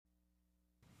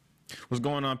What's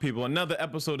going on, people? Another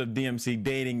episode of DMC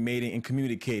Dating, Mating, and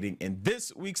Communicating. In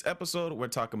this week's episode, we're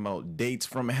talking about dates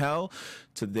from hell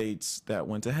to dates that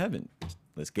went to heaven.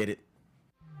 Let's get it.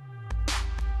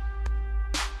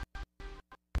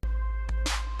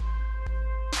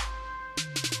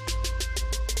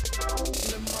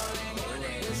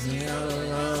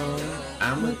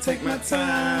 I'ma take my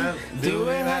time, do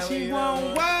it how she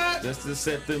want. What? Just to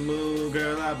set the mood,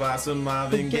 girl, I buy some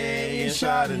Marvin Gaye and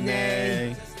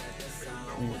Chardonnay.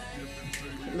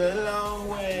 The long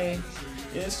way,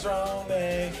 it's strong,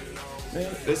 babe.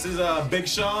 This is Big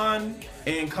Sean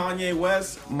and Kanye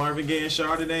West, Marvin Gaye and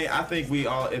Chardonnay. I think we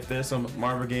all, if there's some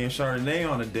Marvin Gaye and Chardonnay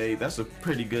on a date, that's a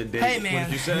pretty good date. Hey man, what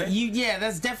did you say? Yeah,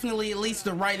 that's definitely at least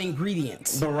the right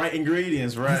ingredients. The right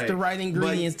ingredients, right? It's the right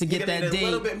ingredients to get that date. A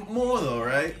little bit more though,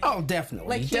 right? Oh,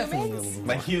 definitely. Like definitely humans?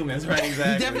 Like humans, right?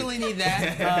 Exactly. You definitely need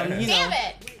that. Damn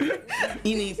it!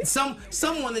 You need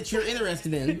someone that you're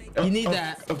interested in. You need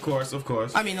that. Of course, of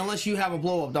course. I mean, unless you have a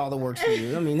blow up doll that works for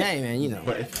you. I mean, hey man, you know.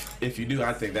 But if you do,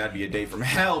 I think that'd be a date from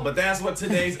hell. But that's what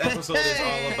today's episode is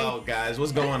all about, guys.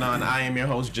 What's going on? I am your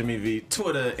host, Jimmy V.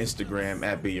 Twitter, Instagram,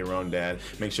 at Be Your Own Dad.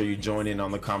 Make sure you join in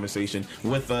on the conversation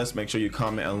with us. Make sure you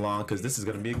comment along, because this is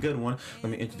going to be a good one.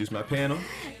 Let me introduce my panel.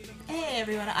 Hey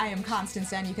everyone, I am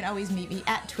Constance Dunn. You can always meet me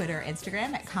at Twitter,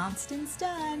 Instagram at Constance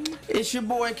Dunn. It's your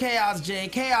boy Chaos J,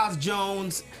 Chaos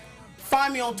Jones.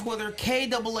 Find me on Twitter,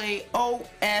 KAAOSJ.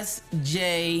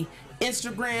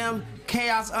 Instagram,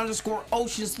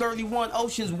 Chaos_Oceans31.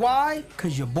 Oceans, why?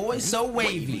 Because your boy's so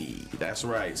wavy. That's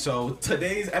right. So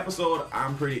today's episode,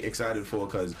 I'm pretty excited for,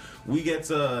 because we get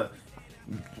to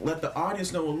let the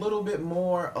audience know a little bit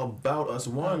more about us,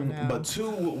 one, but two,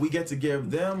 we get to give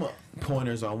them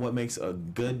pointers on what makes a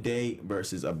good date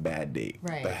versus a bad date.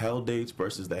 Right. The hell dates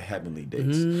versus the heavenly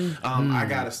dates. I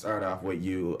gotta start off with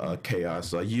you, Chaos.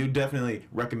 So you definitely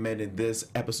recommended this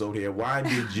episode here. Why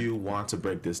did you want to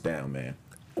break this down, man?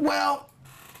 Well,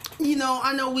 you know,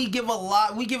 I know we give a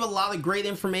lot of great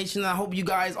information. I hope you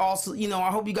guys also, I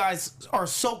hope you guys are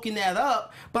soaking that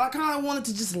up. But I kind of wanted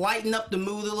to just lighten up the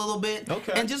mood a little bit.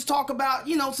 Okay. And just talk about,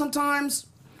 sometimes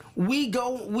when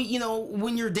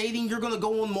you're dating, you're going to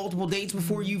go on multiple dates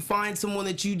before you find someone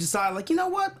that you decide, like, you know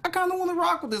what, I kind of want to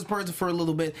rock with this person for a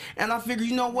little bit. And I figure,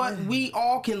 you know what, we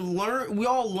all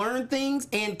learn things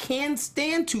and can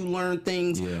stand to learn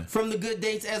things from the good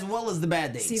dates as well as the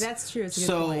bad dates. See, that's true. It's a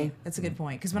good point. That's a good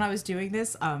point. Because when I was doing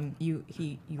this, you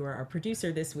were our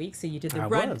producer this week, so you did the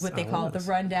what they call the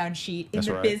rundown sheet in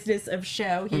the business of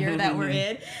show here that we're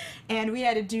in. And we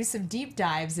had to do some deep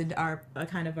dives into our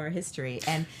kind of our history.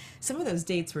 And some of those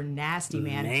dates were nasty,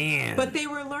 man. But they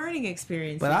were learning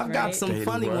experiences. But I've got some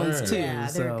funny ones too. Yeah,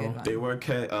 they were good ones. They were.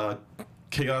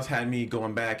 Chaos had me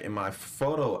going back in my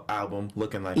photo album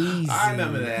looking like, Easy. I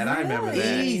remember that.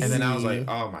 Easy. And then I was like,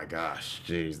 oh my gosh,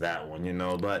 geez, that one,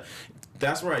 But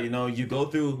that's right, you go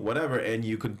through whatever and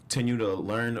you continue to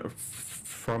learn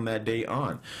from that day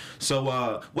on.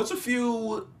 So what's a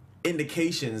few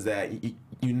indications that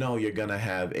you're going to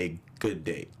have a good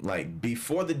date? Like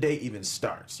before the date even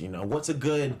starts, what's a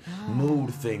good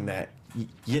mood thing that,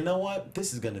 you know what,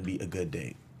 this is going to be a good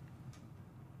date?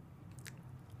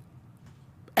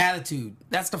 Attitude.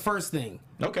 That's the first thing.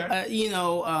 Okay.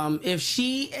 If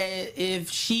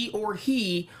she or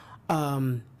he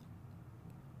don't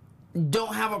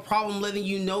have a problem letting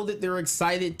you know that they're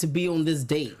excited to be on this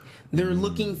date. They're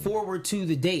looking forward to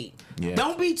the date. Yeah.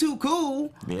 Don't be too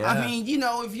cool. Yeah. I mean,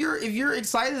 if you're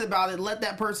excited about it, let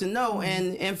that person know.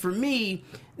 And for me,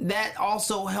 that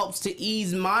also helps to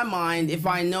ease my mind if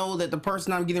I know that the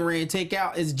person I'm getting ready to take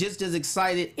out is just as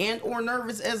excited and or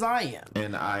nervous as I am.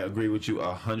 And I agree with you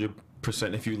 100%.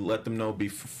 If you let them know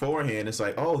beforehand, it's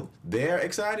like, oh, they're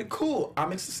excited, cool,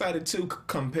 I'm excited too,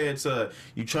 compared to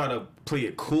you try to play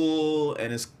it cool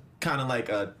and it's kind of like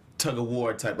a tug of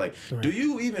war type, like, do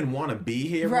you even want to be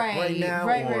here right now,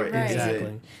 or is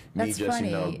it me just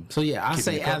funny. So yeah, I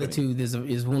say attitude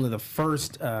is one of the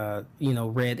first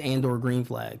red and or green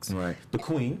flags. Right. The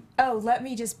queen. Oh, let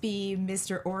me just be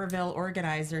Mr. Orville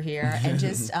organizer here, and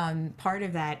just part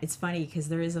of that. It's funny because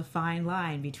there is a fine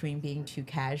line between being too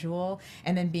casual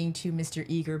and then being too Mr.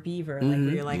 Eager Beaver, like where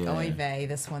you're like, oy vey,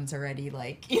 this one's already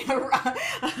like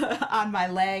on my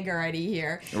leg already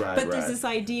here. Right. But there's this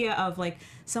idea of like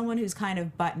someone who's kind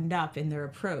of buttoned up in their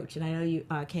approach, and I know you,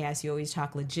 Chaos, you always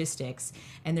talk logistics,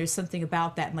 and there's something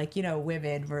about that, and like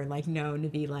women were like known to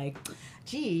be like,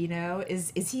 gee,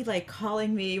 is he like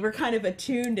calling me? We're kind of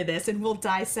attuned to this, and we'll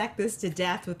dissect this to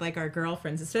death with like our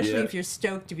girlfriends, especially if you're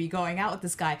stoked to be going out with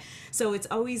this guy. So it's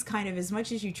always kind of, as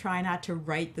much as you try not to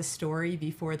write the story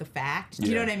before the fact, do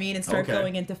you know what I mean? And start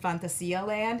going into Fantasia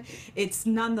land, it's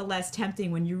nonetheless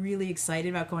tempting when you're really excited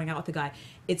about going out with the guy.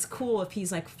 It's cool if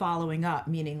he's like following up,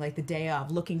 meaning like the day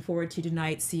of, looking forward to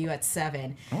tonight, see you at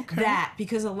 7. That,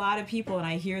 because a lot of people, and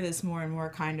I hear this more and more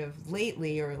kind of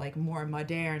lately, or like more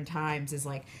modern times, is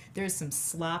like there's some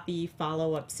sloppy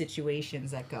follow-up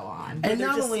situations that go on. And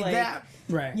not only like, that,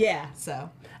 right? Yeah. So.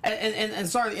 And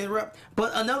sorry to interrupt,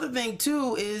 but another thing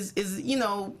too is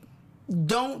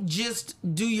don't just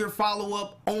do your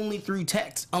follow-up only through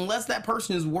text. Unless that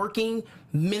person is working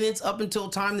minutes up until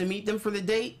time to meet them for the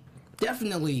date,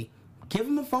 definitely give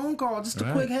them a phone call. Just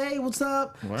a quick, hey, what's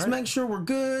up? Let's make sure we're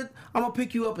good. I'm going to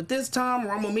pick you up at this time,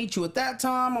 or I'm going to meet you at that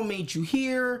time. I'll meet you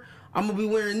here. I'm going to be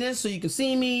wearing this so you can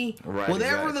see me.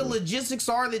 Whatever the logistics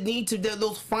are that need to,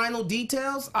 those final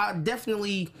details, I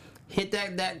definitely hit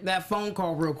that phone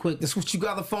call real quick. That's what you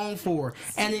got the phone for.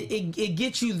 And it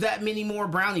gets you that many more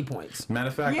brownie points. Matter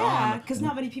of fact, because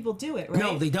not many people do it, right?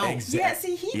 No, they don't. Yeah,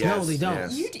 see, no, they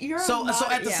don't. Yes. So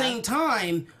at the same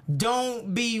time,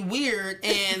 don't be weird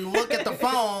and look at the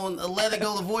phone, let it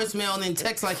go to voicemail, and then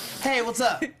text like, hey, what's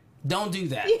up? Don't do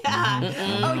that.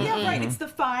 Yeah. Oh, yeah, right. It's the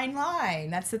fine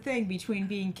line. That's the thing between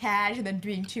being cash and then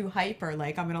being too hyper.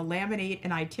 Like, I'm going to laminate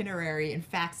an itinerary and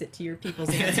fax it to your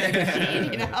people's answering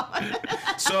machine,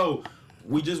 So,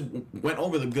 we just went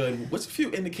over the good. What's a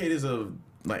few indicators of,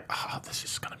 like, this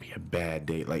is going to be a bad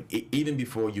date? Like, even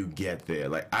before you get there.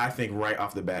 Like, I think right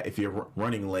off the bat, if you're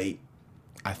running late,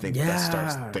 I think that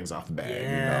starts things off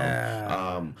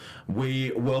bad.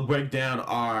 We will break down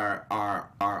our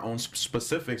own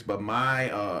specifics, but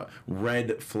my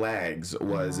red flags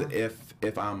was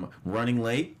if I'm running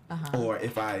late or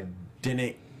if I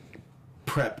didn't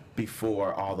prep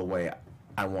before all the way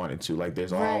I wanted to. Like,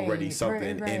 there's already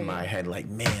something in my head like,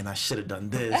 man, I should have done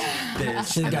this.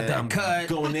 Should have got that cut.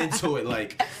 Going into it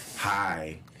like,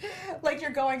 hi. Like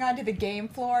you're going onto the game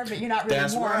floor, but you're not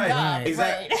really warmed up.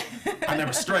 Exactly. I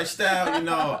never stretched out,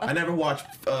 I never watched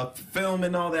film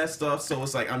and all that stuff, so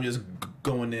it's like I'm just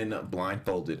going in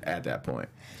blindfolded at that point.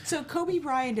 So Kobe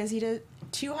Bryant, does he do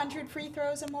 200 free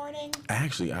throws a morning?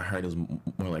 Actually, I heard it was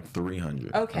more like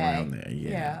 300 around there.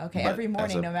 Yeah, okay. But every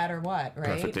morning, no matter what,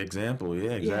 right? Perfect example,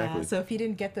 yeah, exactly. Yeah, so if you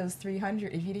didn't get those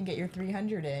 300, if you didn't get your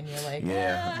 300 in, you're like,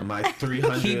 my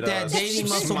 300 keep that dating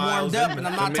muscle warmed up, and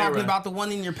I'm not talking about the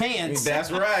one in your pants.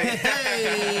 That's right.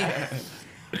 Hey.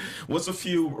 What's a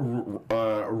few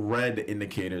red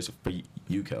indicators for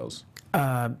you, Kels?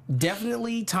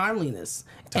 Definitely timeliness.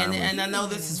 And I know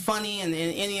this is funny, and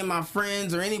any of my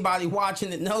friends or anybody watching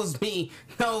that knows me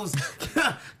knows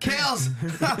Kels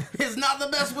is not the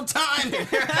best with time.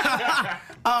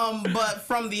 But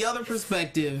from the other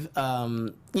perspective,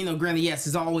 granted, yes,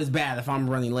 it's always bad if I'm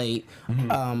running late.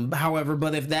 However,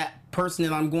 but if that person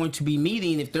that I'm going to be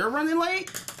meeting, if they're running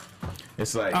late,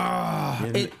 it's like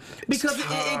because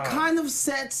it kind of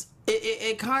sets.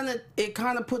 It kind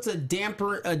of puts a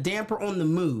damper on the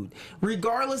mood,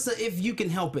 regardless of if you can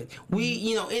help it.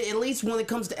 We, at least when it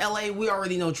comes to LA, we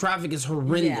already know traffic is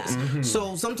horrendous. Yeah.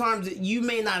 So sometimes you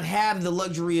may not have the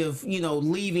luxury of,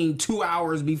 leaving 2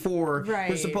 hours before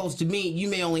you're supposed to meet. You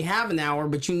may only have an hour,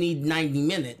 but you need 90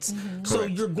 minutes. So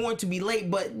you're going to be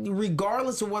late. But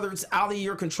regardless of whether it's out of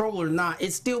your control or not,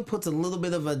 it still puts a little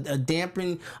bit of a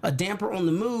damper on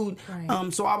the mood.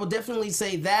 So I would definitely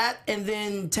say that, and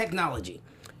then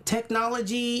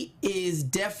Technology is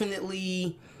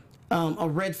definitely a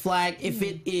red flag. If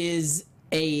it is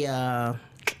I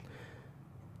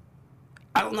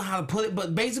don't know how to put it,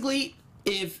 but basically,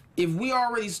 if we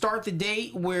already start the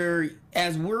date where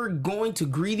as we're going to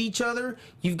greet each other,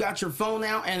 you've got your phone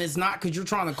out and it's not because you're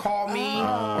trying to call me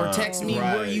or text me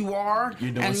where you are,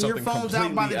 and your phone's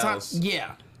out by the time.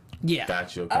 Yeah.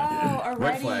 Gotcha. Okay.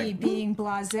 Already being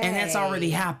blasé. And that's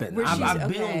already happened.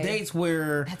 I've been on dates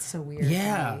where... That's so weird.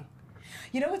 Yeah.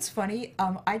 You know what's funny?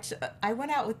 I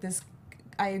went out with this...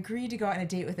 I agreed to go on a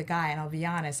date with a guy, and I'll be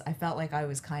honest, I felt like I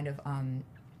was kind of...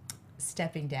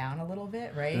 stepping down a little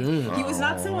bit, right? He was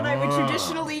not someone I would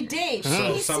traditionally date.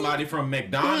 So somebody from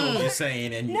McDonald's is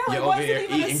saying, and you're over here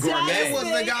eating gourmet. It was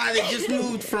the guy that just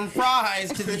moved from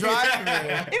fries to the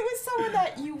drive-thru. It was someone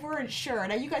that you weren't sure.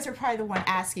 Now, you guys are probably the one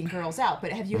asking girls out,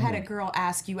 but have you had a girl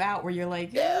ask you out where you're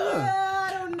like,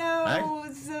 I don't know,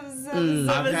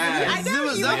 I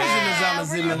know you have.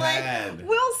 Where you're like,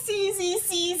 we'll see.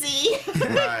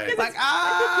 Right. Like,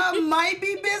 I might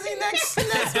be busy next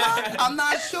month. I'm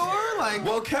not sure. Like,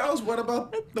 well, Kels, what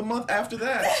about the month after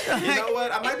that? You know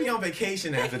what? I might be on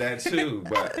vacation after that too,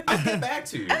 but I'll get back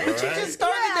to you. But you just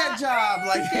started that job.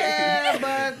 Like, yeah,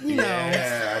 but you know.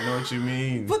 Yeah, I know what you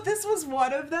mean. But this was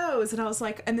one of those, and I was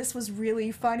like, and this was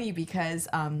really funny because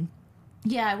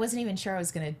yeah, I wasn't even sure I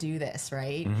was going to do this,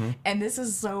 right? Mm-hmm. And this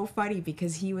is so funny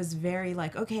because he was very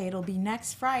like, okay, it'll be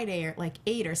next Friday or like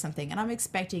 8 or something. And I'm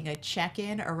expecting a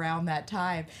check-in around that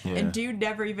time. Yeah. And dude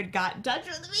never even got in touch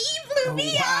with me. He blew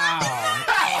me out.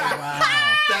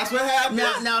 Wow. That's what happened.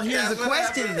 Now here's the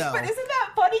question, though. But isn't that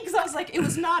funny? Because I was like, it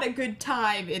was not a good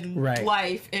time in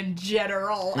life in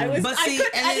general. I was, but see,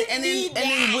 and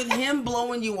then with him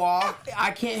blowing you off, I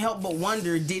can't help but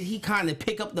wonder, did he kind of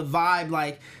pick up the vibe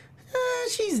like,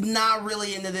 she's not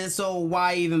really into this, so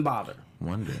why even bother?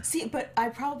 Wonder. See, but I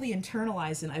probably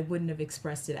internalized and I wouldn't have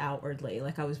expressed it outwardly.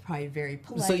 Like, I was probably very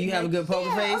polite. So you have a good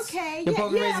poker face? Okay. Your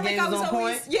poker face game is on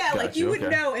point? Yeah, like you would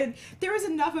know. And there was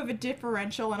enough of a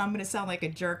differential, and I'm going to sound like a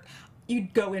jerk.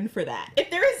 You'd go in for that. If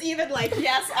there was even like,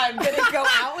 yes, I'm going to go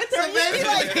out with her. So maybe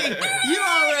like, you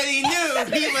already knew.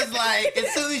 He was like,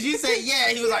 as soon as you said yeah,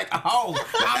 he was like, oh,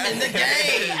 I'm in the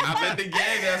game. I'm in the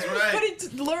game, that's right. But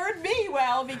it lured me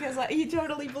well because he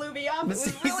totally blew me off. It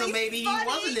was really so maybe funny. He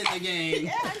wasn't in the game.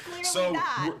 Yeah, clearly so,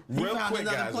 not. Real quick,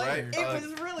 guys, right? It was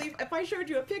really, if I showed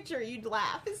you a picture, you'd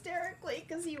laugh hysterically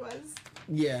because he was...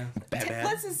 Yeah.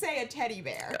 Let's just say a teddy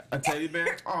bear. A teddy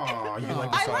bear? Aw, you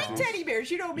like the I like teddy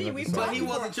bears. You know me. But he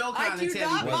wasn't your kind of teddy bear.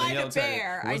 I do not mind a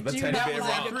bear. I do not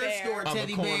mind a thrift store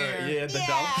teddy bear. Yeah, it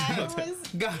was...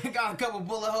 got a couple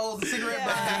bullet holes and cigarette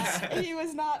butts. He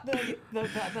was not the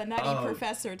nutty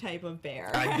professor type of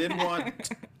bear. I did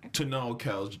want to know,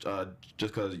 Kels,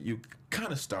 just because you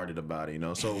kind of started about it, you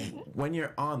know. So when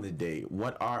you're on the date,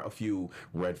 what are a few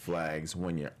red flags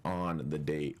when you're on the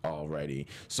date already?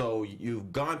 So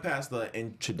you've gone past the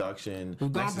introduction.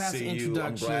 We've gone past the introduction.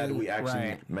 I'm glad we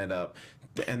actually met up.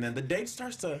 And then the date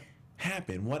starts to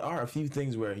happen. What are a few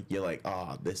things where you're like,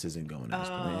 this isn't going as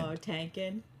planned? Oh,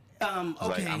 tanking. Okay.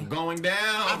 Like, I'm going down.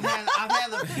 I've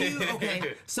had a few.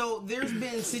 Okay. So there's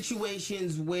been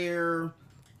situations where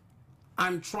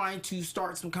I'm trying to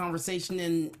start some conversation,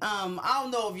 and I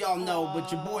don't know if y'all know, but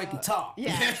your boy can talk.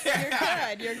 Yeah,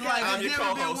 you're good. Like, I'm your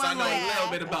co-host. I know a little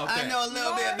bit about that. I know a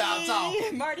little bit about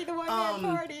talking. Marty, the one-man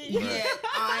party. Yeah,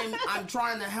 I'm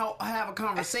trying to have a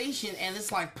conversation, and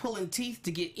it's like pulling teeth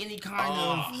to get any kind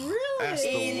of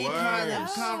any kind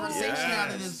of conversation out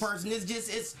of this person. It's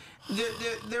just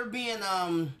they're being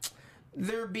one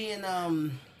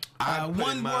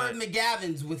word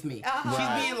McGavins with me. She's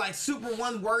being like super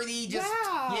one wordy. Just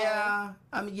yeah.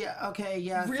 I mean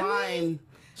really? Fine.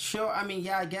 Sure. I mean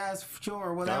I guess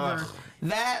sure whatever.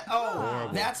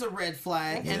 That's a red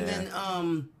flag. And then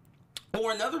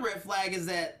or another red flag is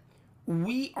that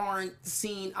we aren't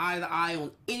seeing eye to eye on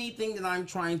anything that I'm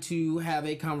trying to have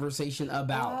a conversation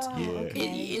about.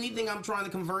 Anything I'm trying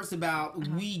to converse about,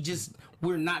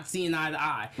 we're not seeing eye to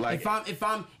eye. Like if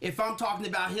I'm talking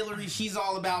about Hillary, she's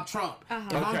all about Trump.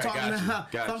 If I'm talking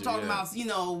about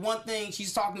one thing,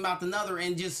 she's talking about another,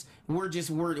 and we're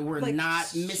like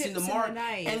not missing the mark.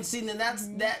 And see,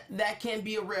 that can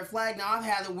be a red flag. Now I've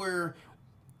had it where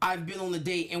I've been on a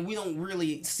date and we don't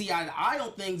really see eye to eye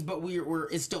on things, but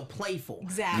it's still playful.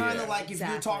 Exactly. Kind of like if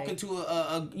you're talking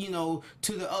to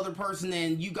to the other person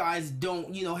and you guys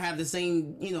don't have the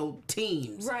same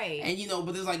teams. Right. And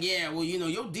but it's like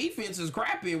your defense is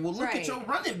crappy. Well, look at your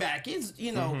running back. It's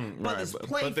but it's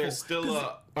playful. But there's still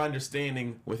a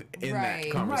understanding within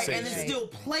that conversation. Right, and it's still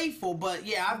playful. But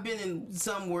yeah, I've been in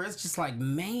some where it's just like,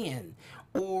 man.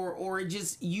 Or it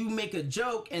just you make a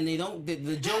joke and the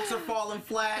jokes are falling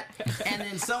flat, and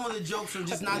then some of the jokes are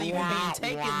just not even being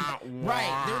taken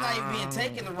right. They're not even being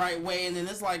taken the right way, and then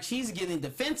it's like she's getting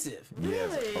defensive.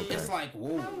 Yes. Okay. It's like,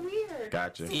 whoa. How weird.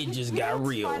 Gotcha. It just got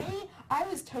real. Funny? I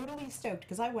was totally stoked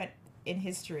because I went in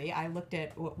history. I looked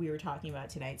at what we were talking about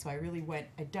tonight, so I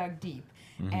dug deep.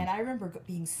 Mm-hmm. And I remember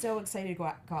being so excited to go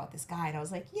out with this guy, and I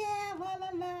was like, yeah, la la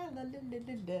la la la la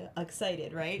la,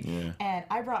 excited, right? Yeah. And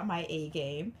I brought my A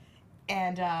game,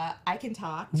 and I can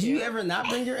talk. Do you ever not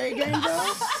bring your A game,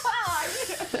 though?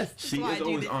 She is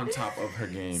always on top of her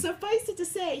game. Suffice it to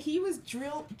say, he was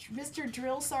Mr.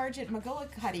 Drill Sergeant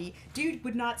McGillicuddy. Dude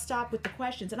would not stop with the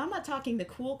questions, and I'm not talking the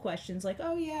cool questions like,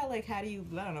 oh yeah, like how do you,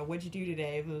 I don't know, what'd you do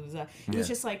today? It was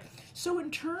just like, so in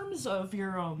terms of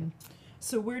your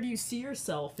so where do you see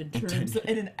yourself in terms of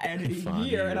in a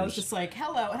year? And I was just like,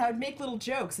 hello. And I would make little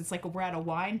jokes. It's like we're at a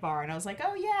wine bar. And I was like,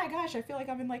 oh, yeah, gosh, I feel like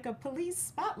I'm in like a police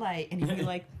spotlight. And he'd be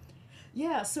like,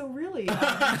 yeah, so really, in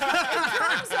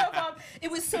terms of,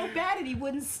 it was so bad and he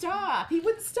wouldn't stop.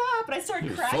 And I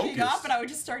started cracking up and I would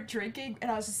just start drinking. And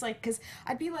I was just like, because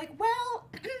I'd be like, well,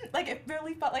 like it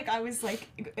really felt like I was like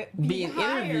being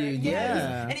hired. Interviewed,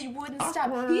 yeah. And he wouldn't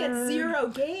stop. He had zero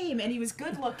game and he was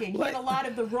good looking. He had a lot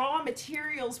of the raw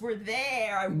materials were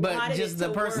there. But just the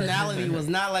personality was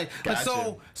not like.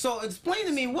 Gotcha. So explain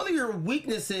to me, what are your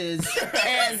weaknesses?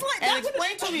 and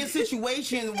explain to me a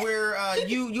situation where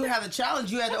you had a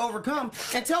challenge you had to overcome,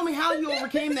 and tell me how you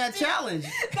overcame that challenge.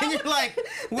 And you're like,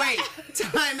 wait,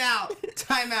 time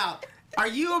out. Are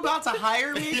you about to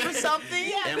hire me for something?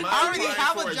 Yeah, I already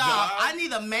have a job. I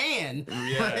need a man.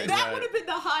 Yeah, that would have been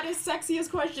the hottest,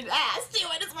 sexiest question asked too.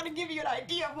 I just want to give you an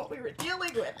idea of what we were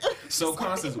dealing with. So,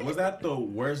 Constance, was that the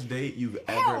worst date you've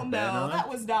ever Hell been no, on? that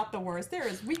was not the worst.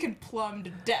 We can plumb to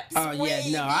depths. Oh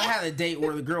yeah, no, I had a date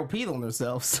where the girl peed on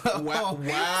herself. So wow. We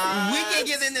can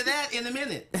get into that in a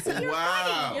minute. So you're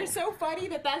funny. You're so funny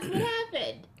that's what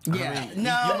happened. Yeah, I mean, you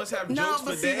must have jokes for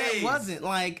days. That wasn't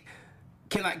like.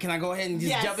 Can I go ahead and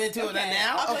just jump into it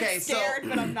now? I'm scared,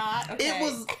 but I'm not.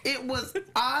 Okay.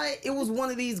 It was one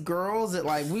of these girls that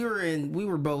like we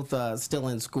were both still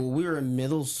in school. We were in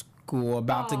middle school,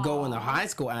 about to go into high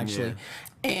school actually.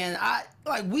 Yeah.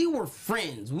 And we were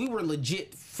friends. We were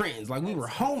legit friends. Like we were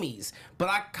homies. But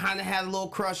I kind of had a little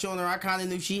crush on her. I kind of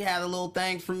knew she had a little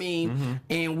thing for me. Mm-hmm.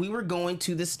 And we were going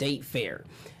to the state fair.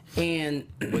 And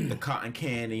with the cotton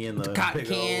candy and the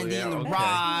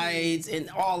rides and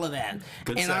all of that.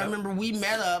 Good and setup. I remember we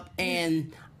met up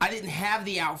and I didn't have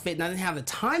the outfit and I didn't have the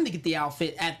time to get the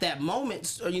outfit at that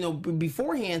moment,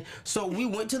 beforehand. So we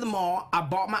went to the mall. I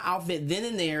bought my outfit then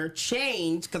and there,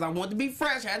 changed because I wanted to be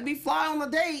fresh. I had to be fly on the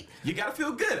date. You gotta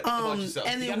feel good about yourself.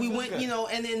 And then we went,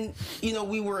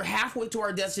 we were halfway to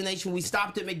our destination. We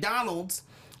stopped at McDonald's.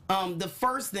 The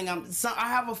first thing I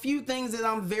have a few things that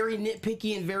I'm very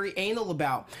nitpicky and very anal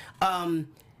about. And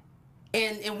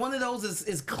one of those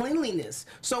is cleanliness.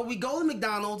 So we go to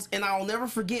McDonald's and I'll never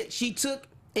forget, she took,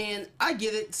 and I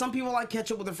get it, some people like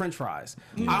ketchup with their french fries.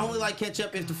 I only like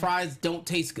ketchup if the fries don't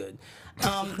taste good.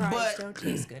 Fries don't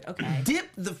taste good. Okay. Dip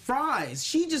the fries.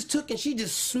 She just took and she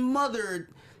just smothered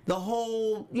the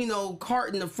whole,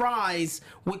 carton of fries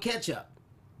with ketchup.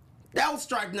 That was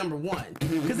strike number one.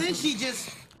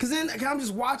 Because then I'm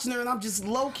just watching her and I'm just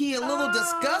low-key a little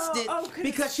disgusted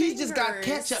because she's just got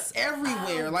ketchup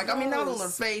everywhere. Not on her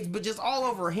face, but just all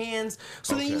over her hands.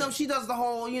 So then, she does the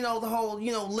whole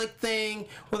lick thing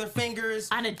with her fingers.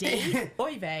 On a date?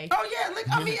 Oy vey. Oh, yeah.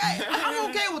 I'm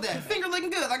okay with that. Finger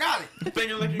licking good. I got it.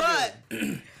 Finger licking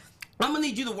good. I'm gonna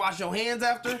need you to wash your hands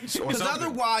after, because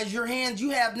otherwise your hands you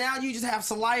just have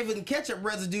saliva and ketchup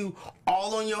residue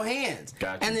all on your hands.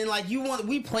 Gotcha. And then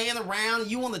we playing around,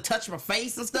 you want to touch my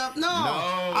face and stuff. No,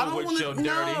 I don't want to.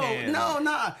 Hands. No.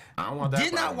 I don't want that.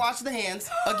 Did not wash the hands.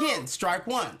 Again, strike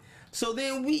one. So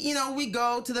then we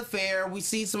go to the fair. We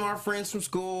see some of our friends from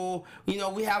school.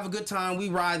 We have a good time. We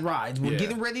ride rides. We're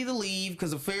getting ready to leave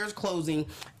because the fair is closing.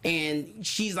 And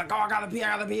she's like, oh, I gotta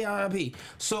pee.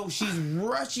 So she's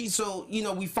rushing. So,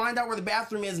 we find out where the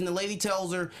bathroom is and the lady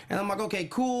tells her. And I'm like, okay,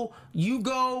 cool. You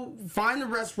go find the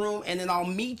restroom and then I'll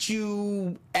meet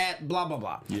you at blah, blah,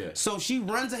 blah. Yeah. So she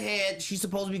runs ahead. She's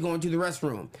supposed to be going to the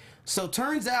restroom. So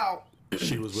turns out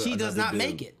she does not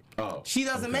make it. Oh. She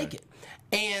doesn't make it.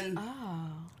 And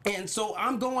so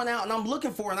I'm going out and I'm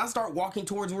looking for her and I start walking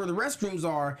towards where the restrooms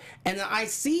are and I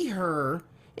see her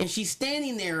and she's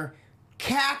standing there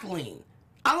cackling.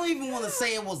 I don't even want to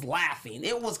say it was laughing.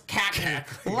 It was cackling.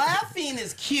 Laughing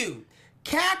is cute.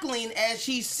 Cackling as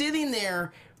she's sitting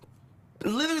there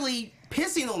literally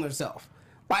pissing on herself.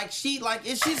 She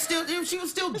was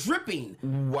still dripping.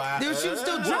 Wow. She was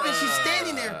still dripping. She's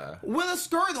standing there with a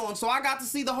skirt on, so I got to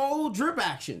see the whole drip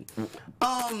action.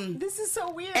 This is so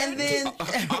weird. And then,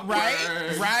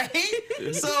 right?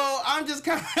 So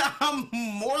I'm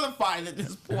mortified at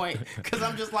this point because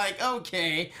I'm just like,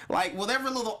 okay, whatever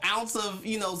little ounce of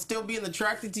still being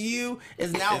attracted to you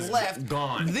is now left.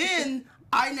 Gone. Then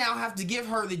I now have to give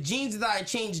her the jeans that I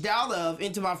changed out of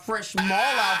into my fresh mall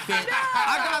outfit.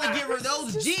 I gotta give her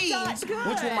those jeans,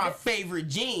 which were my favorite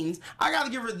jeans. I gotta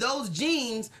give her those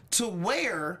jeans to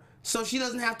wear so she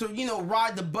doesn't have to,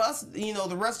 ride the bus,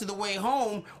 the rest of the way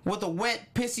home with a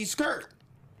wet, pissy skirt.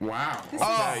 Wow.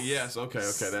 Yes. Okay.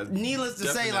 That's needless to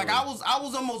say, I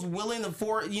was almost willing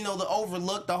to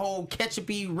overlook the whole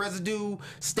ketchupy residue,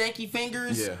 stanky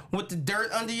fingers with the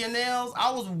dirt under your nails.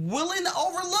 I was willing to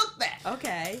overlook that.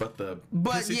 Okay.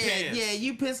 But yeah,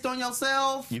 you pissed on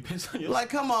yourself. You pissed on yourself. Like,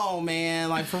 come on, man.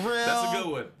 Like, for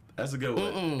real. That's a good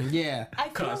one. Yeah. I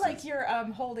feel like you're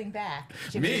holding back,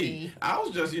 Jimmy. Me? I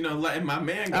was just, letting my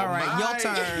man go. All right, your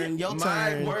turn.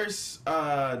 My worst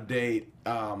date,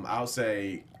 I'll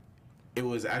say, it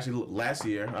was actually last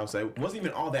year. I would say it wasn't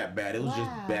even all that bad. It was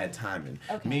just bad timing.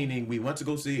 Okay. Meaning we went to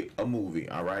go see a movie.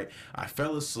 All right, I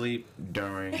fell asleep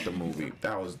during the movie.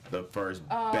 That was the first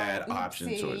bad option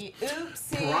choice.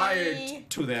 Oopsie. Prior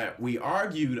to that, we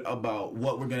argued about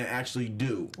what we're gonna actually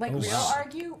do. Like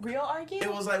real argue?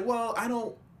 It was like, well, I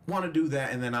don't want to do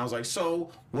that, and then I was like,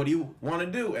 so what do you want to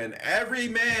do? And every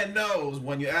man knows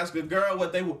when you ask a girl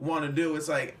what they want to do, it's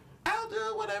like, I'll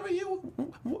do whatever you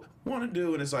want to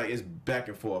do, and it's like it's back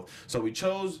and forth. So we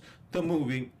chose the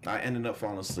movie. I ended up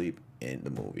falling asleep in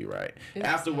the movie. Right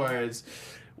afterwards,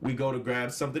 we go to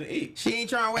grab something to eat. She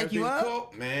ain't trying to wake you up,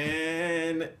 cool.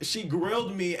 Man. She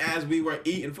grilled me as we were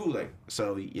eating food. Like,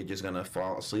 so you're just gonna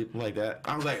fall asleep like that?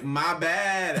 I was like, my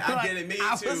bad. I didn't mean to.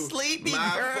 I was sleepy,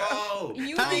 my girl. Fault.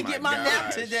 I didn't get my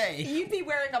nap today. You'd be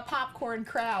wearing a popcorn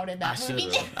crown in that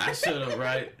movie. I should have,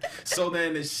 right? So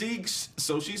then she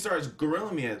starts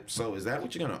grilling me. So is that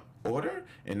what you're gonna order?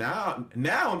 And now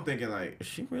I'm thinking, like, is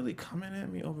she really coming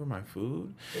at me over my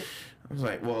food? I was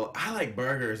like, well, I like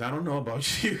burgers. I don't know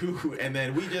about you. And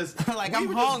then we just like, I'm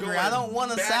hungry. I don't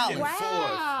want a salad.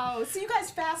 Wow. So you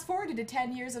guys fast forwarded to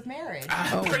 10 years of marriage.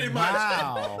 Pretty much.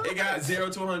 Wow. It got 0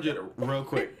 to 100 real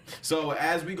quick. So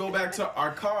as we go back to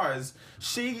our cars,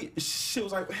 she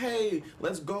was like, hey,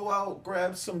 let's go out,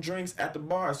 grab some drinks at the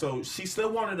bar. So she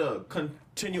still wanted to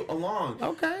continue along.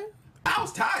 Okay. I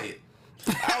was tired.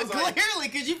 I was like, clearly,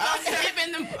 because you fell asleep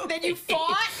in the movie. Then you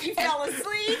fought, you fell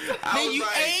asleep, then you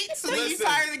ate, so then you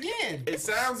tired again. It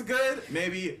sounds good.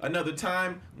 Maybe another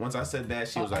time. Once I said that,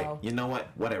 she was like, you know what?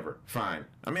 Whatever. Fine.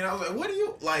 I mean, I was like, what do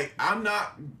you, like, I'm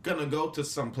not going to go to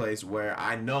some place where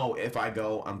I know if I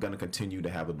go, I'm going to continue to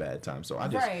have a bad time. So I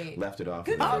just left it off.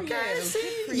 Good for okay, you.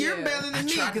 see, you're better than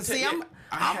me. Because, see,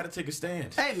 I had to take a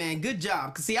stand. Hey, man, good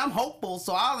job. Because, see, I'm hopeful,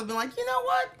 so I'll have been like, you know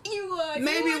what?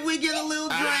 Maybe if we get a little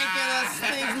drink and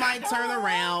things might turn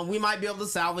around, we might be able to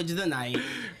salvage the night.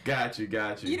 Got you.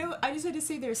 You know, I just had to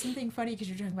say there's something funny because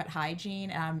you're talking about hygiene,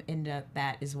 and I'm into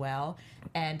that as well.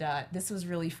 And this was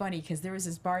really funny because there was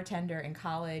this bartender in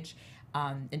college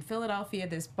in Philadelphia,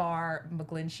 this bar,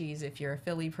 McGlinchey's. If you're a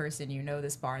Philly person, you know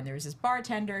this bar. And there was this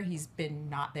bartender. He's been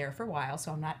not there for a while,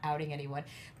 so I'm not outing anyone.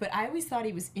 But I always thought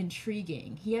he was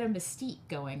intriguing. He had a mystique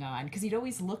going on because he'd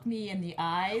always look me in the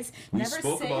eyes, never say much.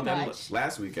 We spoke about that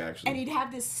last week, actually. And he'd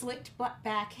have this slicked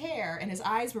back hair, and his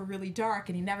eyes were really dark,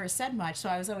 and he never said much. So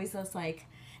I was always just like...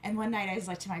 And one night I was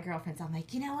like to my girlfriends, I'm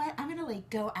like, you know what? I'm going to like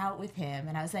go out with him.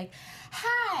 And I was like,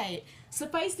 hi.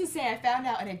 Suffice to say, I found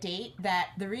out on a date that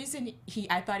the reason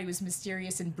I thought he was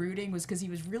mysterious and brooding was because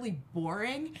he was really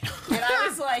boring. And I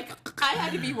was like, I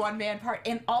had to be one man part.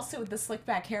 And also the slick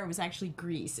back hair was actually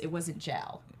grease. It wasn't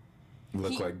gel.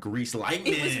 Looked like grease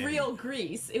lightning. It was real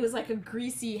grease. It was like a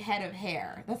greasy head of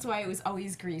hair. That's why it was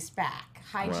always greased back.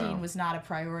 Hygiene was not a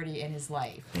priority in his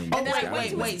life. And then I went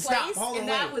to his place, and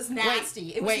that was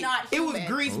nasty. It was not human. It was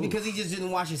grease because he just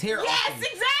didn't wash his hair often. Yes,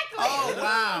 exactly. Oh,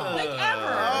 wow. Like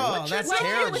ever. Oh, that's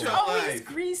terrible. It was always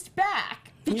greased back.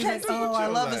 Because I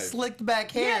love his slicked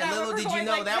back hair. Yeah, little did you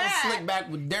know like that was slicked back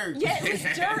with dirt. Yeah, it was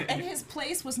dirt, and his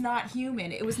place was not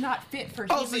human. It was not fit for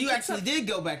human. Oh, so you actually did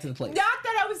go back to the place? Not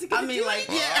that I was going to do like,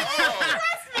 it. Yeah.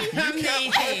 Trust me.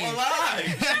 You kept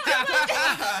alive.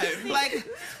 Like,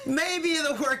 maybe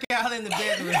it'll work out in the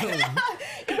bedroom.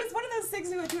 It was one of those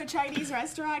things. We went to a Chinese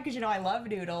restaurant because, I love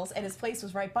noodles, and his place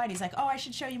was right by. And he's like, oh, I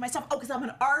should show you my stuff. Oh, because I'm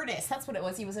an artist. That's what it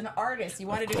was. He was an artist. He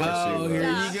wanted to do here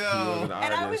you go.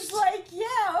 And I was like, yeah,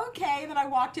 okay. And then I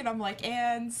walked in. I'm like,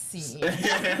 and scene.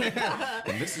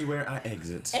 And this is where I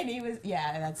exit. And he was,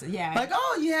 Like,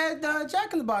 oh, you had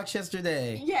Jack in the Box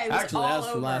yesterday. Yeah, it was actually, all that was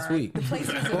over. from last week. The place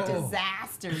was a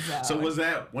disaster zone. So was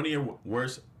that one of your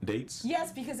worst dates?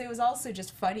 Yes, because it was also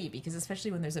just funny because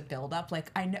especially when there's a build up,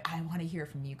 like I want to hear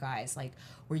from you guys, like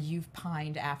where you've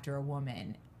pined after a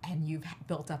woman and you've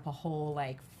built up a whole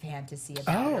like fantasy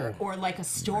about her or like a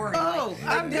story. Oh, like,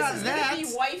 I've got that. This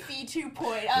is gonna be wifey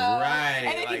 2.0. Right.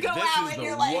 And then like, you go out and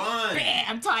you're like, one.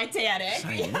 bam, Titanic.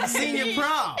 Senior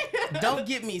prom. Don't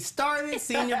get me started,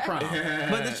 senior prom.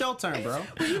 But it's your turn, bro.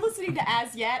 Were you listening to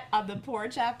As Yet on the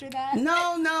porch after that?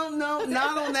 No, not on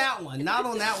that one. Not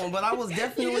on that one, but I was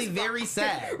definitely very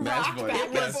sad. Rock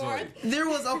back and forth. There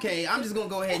was, okay, I'm just going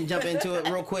to go ahead and jump into it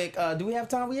real quick. Do we have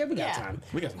time? We got time.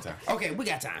 We got some time. Okay, we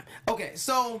got time. Okay,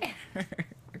 so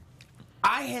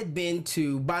I had been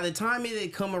to, by the time it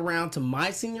had come around to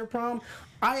my senior prom,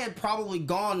 I had probably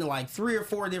gone to like 3 or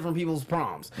 4 different people's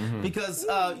proms because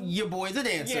your boy's a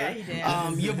dancer. Yeah, he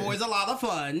did. Your boy's a lot of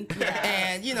fun,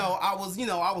 and I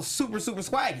was super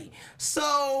swaggy.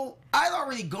 So I'd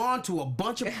already gone to a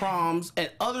bunch of proms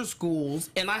at other schools,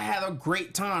 and I had a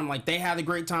great time. Like they had a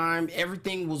great time.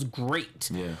 Everything was great.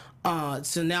 Yeah.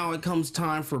 So now it comes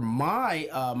time for my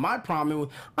my prom, and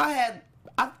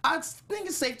I think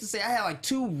it's safe to say I had like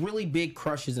 2 really big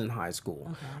crushes in high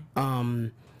school.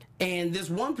 Okay. And this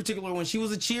one particular one, she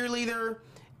was a cheerleader,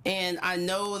 and I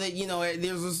know that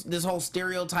there's this whole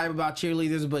stereotype about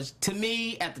cheerleaders, but to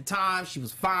me at the time she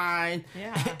was fine.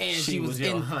 Yeah. And she was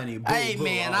your honey boo Hey boo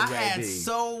man, already. I had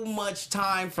so much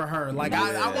time for her. Like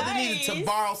I would have needed to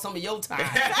borrow some of your time.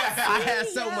 I had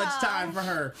so much time for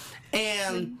her,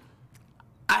 and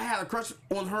I had a crush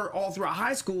on her all throughout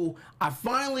high school. I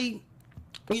finally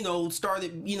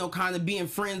started, kind of being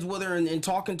friends with her and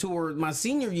talking to her my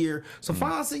senior year. So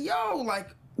finally I said, yo,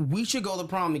 like, we should go to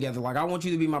prom together. Like, I want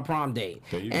you to be my prom date.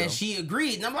 And she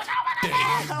agreed. And I'm like, oh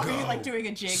my God. Were you like doing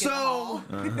a jig So,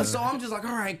 in the hall? So I'm just like,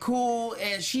 all right, cool.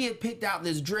 And she had picked out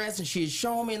this dress and she had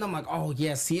shown me. And I'm like, oh,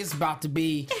 yes, see, it's about to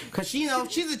be. Because, she's a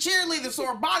cheerleader, so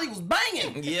her body was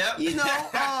banging. Yep.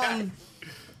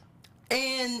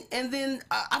 And then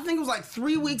I think it was like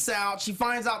 3 weeks out, she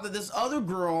finds out that this other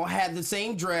girl had the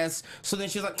same dress. So then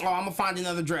she's like, oh, I'm going to find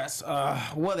another dress.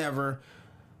 Whatever.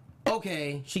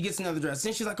 Okay, she gets another dress.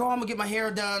 Then she's like, oh, I'm going to get my hair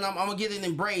done. I'm going to get it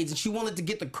in braids. And she wanted to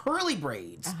get the curly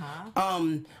braids.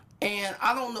 And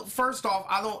I don't know. First off,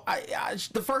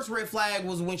 the first red flag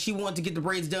was when she wanted to get the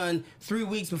braids done 3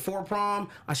 weeks before prom.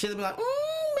 I should have been like,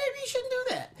 maybe you shouldn't do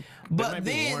that. But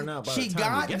then she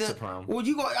got well,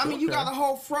 you got a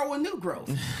whole fro and new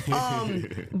growth.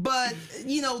 But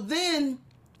then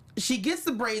she gets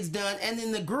the braids done, and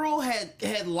then the girl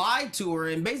had lied to her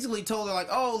and basically told her like,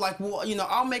 oh, like, well,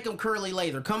 I'll make them curly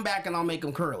later. Come back and I'll make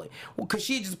them curly. Well, because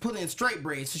she just put in straight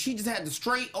braids, so she just had the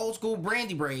straight old school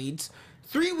Brandy braids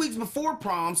 3 weeks before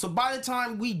prom. So by the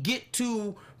time we get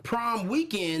to prom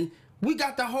weekend, we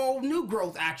got the whole new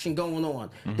growth action going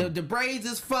on. The braids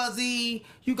is fuzzy.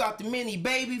 You got the mini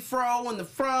baby fro in the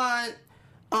front.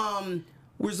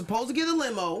 We're supposed to get a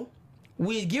limo.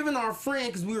 We had given our friend,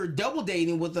 because we were double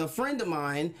dating with a friend of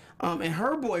mine and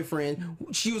her boyfriend.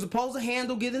 She was supposed to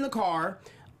handle get in the car.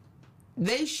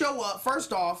 They show up.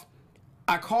 First off,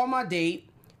 I call my date.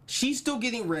 She's still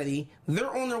getting ready.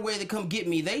 They're on their way to come get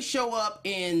me. They show up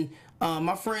in...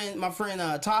 my friend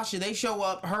Tasha, they show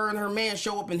up, her and her man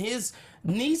show up in his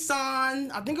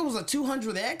Nissan, I think it was a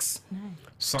 200X.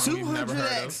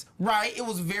 200X, right? It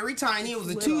was very tiny. It was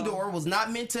a 2-door. It was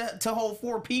not meant to hold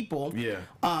 4 people. Yeah.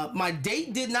 My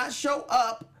date did not show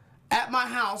up at my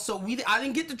house, so I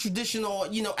didn't get the traditional,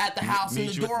 at the house in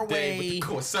the doorway.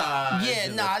 Corsage.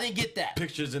 Yeah, no, I didn't get that.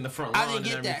 Pictures in the front lawn. I didn't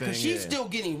get that because she's still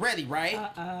getting ready, right?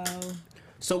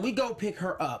 So we go pick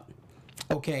her up.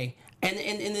 Okay. And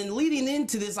then leading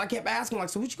into this, I kept asking, like,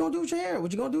 so what you gonna do with your hair?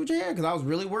 What you gonna do with your hair? Because I was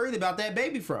really worried about that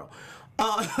baby fro.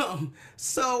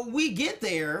 So we get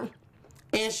there,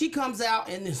 and she comes out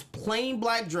in this plain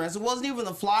black dress. It wasn't even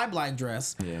a fly black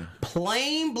dress. Yeah.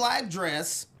 Plain black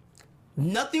dress.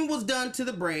 Nothing was done to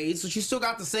the braids, so she still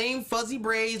got the same fuzzy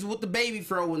braids with the baby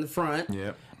fro in the front.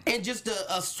 Yep. And just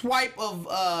a swipe of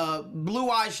blue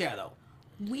eyeshadow.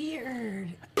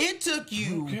 Weird. It took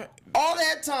you all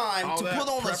that time to put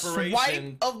on a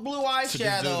swipe of blue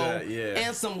eyeshadow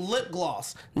and some lip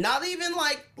gloss. Not even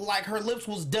like her lips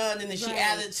was done and then she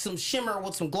added some shimmer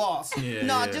with some gloss.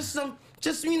 Just some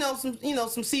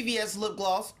CVS lip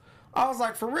gloss. I was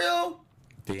like, for real?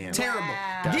 Damn. Terrible.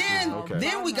 Wow.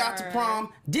 Then we got to prom.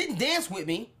 Didn't dance with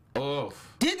me. Oh.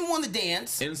 Didn't want to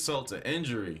dance. Insult to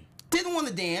injury. Didn't want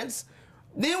to dance.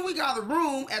 Then we got a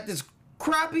room at this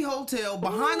crappy hotel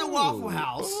behind the Waffle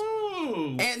House.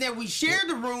 Ooh. And then we shared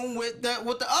the room with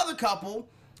the other couple.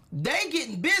 They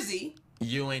getting busy.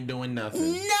 You ain't doing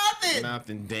nothing.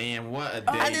 Nothing. Damn, what a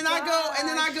day. And then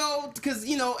I go, because,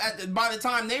 by the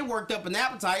time they worked up an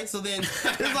appetite, so then it's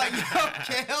like, yo,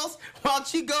 Kels, why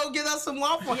don't you go get us some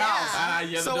Waffle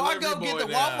House? So I go get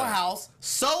the Waffle House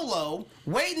solo,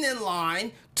 waiting in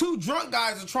line. 2 drunk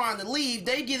guys are trying to leave.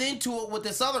 They get into it with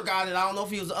this other guy that I don't know if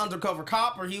he was an undercover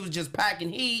cop or he was just packing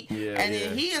heat. And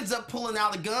then he ends up pulling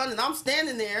out a gun, and I'm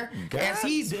standing there as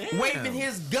he's waving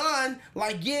his gun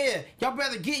like, yeah, y'all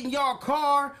better get in y'all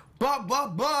car.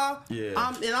 Yeah.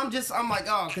 I'm like,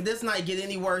 oh, could this night get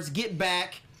any worse? Get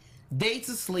back. Date's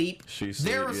asleep.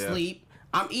 They're asleep.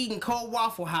 I'm eating cold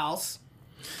Waffle House.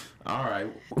 All right.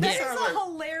 That is a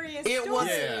hilarious story. It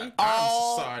was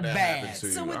all bad.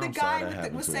 So when the guy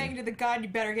was saying to the gun, "You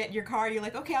better get in your car," you're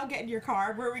like, "Okay, I'll get in your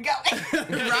car. Where are we going?"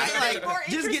 Right? Like,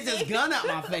 just get this gun out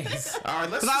my face. All right,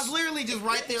 let's. Because I was literally just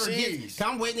right there.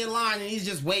 I'm waiting in line, and he's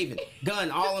just waving,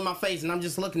 gun all in my face, and I'm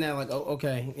just looking at it like, oh,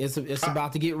 okay, it's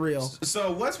about to get real.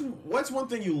 So what's one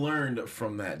thing you learned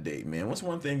from that date, man? What's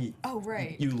one thing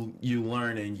you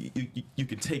learned and you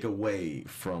could take away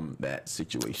from that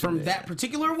situation? From that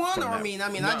particular one,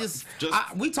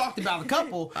 we talked about a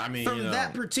couple. From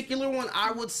that particular one,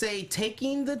 I would say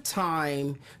taking the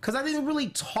time, because I didn't really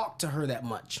talk to her that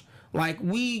much. Like,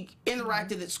 we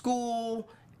interacted at school,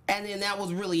 and then that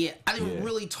was really it. I didn't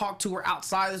really talk to her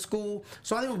outside of school,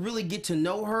 so I didn't really get to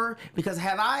know her, because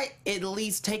had I at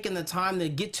least taken the time to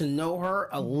get to know her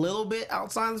a little bit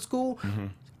outside of school,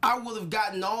 I would have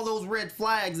gotten all those red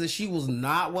flags that she was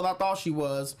not what I thought she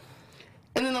was.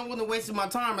 And then I wouldn't have wasted my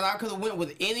time, and I could have went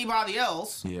with anybody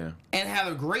else and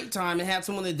had a great time and had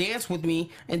someone to dance with me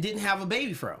and didn't have a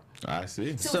baby fro. I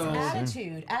see. So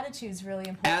attitude. Attitude's really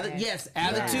important.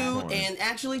 Attitude, and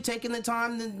actually taking the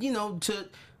time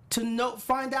to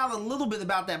find out a little bit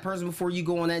about that person before you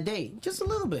go on that date. Just a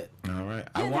little bit. All right.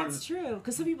 Yeah, that's true.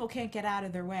 Because some people can't get out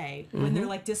of their way when they're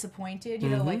like disappointed.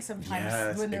 You know, like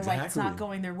sometimes when they're like it's not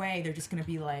going their way, they're just gonna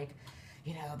be like,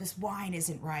 you know, this wine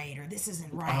isn't right or this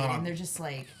isn't right, and they're just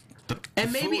like.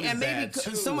 And maybe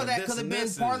some of that could have been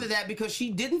part of that, because she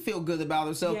didn't feel good about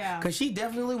herself, because she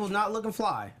definitely was not looking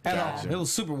fly at all. It was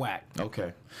super whack.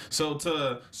 Okay, so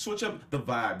to switch up the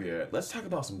vibe here, let's talk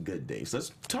about some good dates.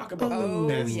 Let's talk about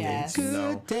best dates.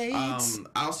 Good dates.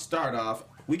 I'll start off.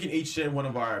 We can each share one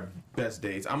of our best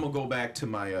dates. I'm gonna go back to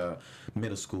my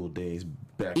middle school days.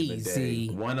 Back in the day,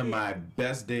 one of my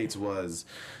best dates was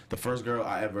the first girl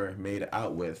I ever made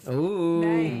out with. Ooh,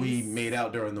 nice. We made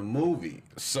out during the movie,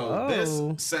 so this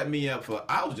set me up for.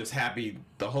 I was just happy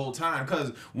the whole time,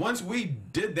 because once we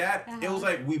did that, it was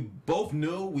like we both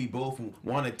knew we both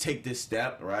want to take this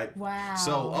step, right? Wow.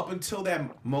 So up until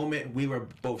that moment, we were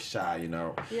both shy, you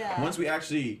know. Yeah. Once we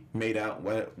actually made out,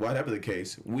 whatever the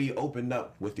case, we opened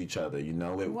up with each other. You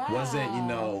know, it wasn't, you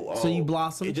know. So you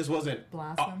blossomed. It just wasn't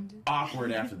blossomed.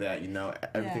 Awkward after that, you know.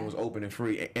 Everything was open and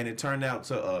free, and it turned out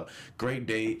to a great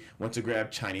date. Went to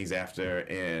grab Chinese after,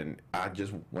 and I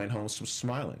just went home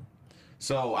smiling.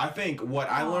 So I think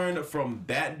what I learned from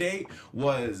that date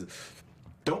was,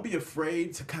 don't be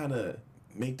afraid to kind of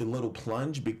make the little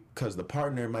plunge, because the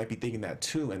partner might be thinking that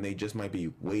too, and they just might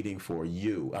be waiting for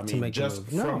you. I mean, just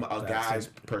from a guy's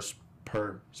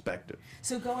perspective.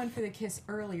 So going for the kiss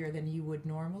earlier than you would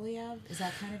normally have, is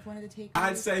that kind of one of the takeaways?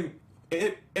 I'd say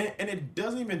it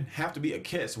doesn't even have to be a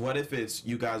kiss. What if it's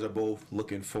you guys are both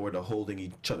looking forward to holding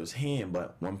each other's hand,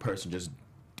 but one person just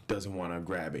doesn't want to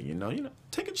grab it, you know,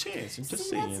 take a chance and just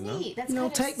see, that's neat.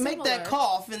 That's make that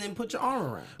cough and then put your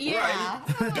arm around. Yeah.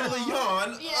 Right. Do the yawn.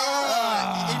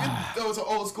 Even though it's an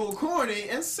old school corny,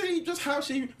 and see just how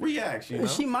she reacts, you know.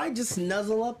 She might just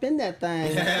nuzzle up in that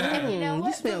thing. And you know what?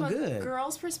 You smell From good. a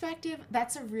girl's perspective,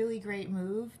 that's a really great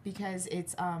move, because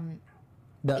it's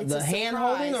the hand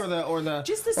holding or the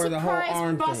just the or surprise the whole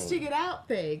arm busting thing. it out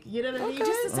thing. You know what I mean?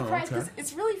 Just the surprise, because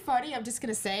it's really funny. I'm just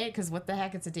gonna say it, because what the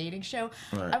heck, it's a dating show.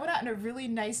 Right. I went out on a really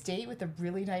nice date with a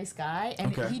really nice guy,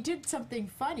 and he did something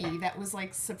funny that was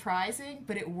like surprising,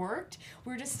 but it worked.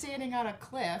 We were just standing on a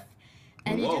cliff.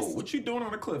 And what you doing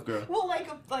on a cliff, girl? Well,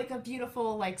 like a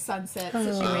beautiful like sunset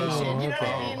situation. You know what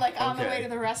I mean? Like on the way to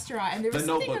the restaurant, and there was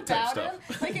something about him.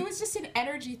 Like it was just an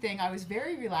energy thing. I was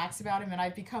very relaxed about him, and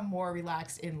I've become more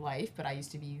relaxed in life. But I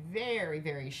used to be very,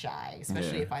 very shy,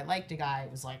 especially if I liked a guy. It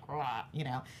was like, rah, you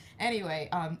know. Anyway,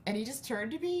 and he just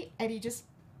turned to me and he just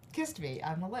kissed me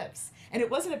on the lips, and it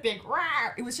wasn't a big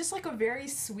rah. It was just like a very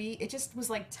sweet. It just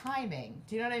was like timing.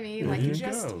 Do you know what I mean? Like it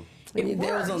just. It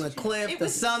was on the cliff. The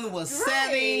sun was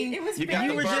setting. It was you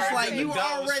were just like, you were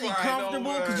already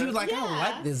comfortable, because you were like, I don't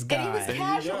like this guy. And he was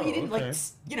casual. He didn't like,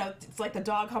 it's like the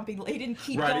dog humping. He didn't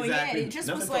keep going in. It just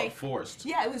was like forced.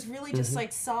 Yeah, it was really just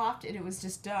like soft, and it was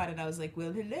just done. And I was like,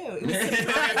 well, hello. It was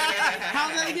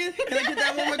how's that again? Can I get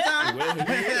that one more time?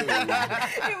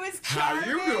 It was charming. How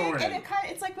you doing? And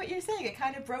it's like what you're saying. It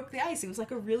kind of broke the ice. It was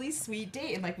like a really sweet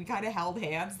date, and like we kind of held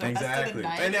hands the rest of the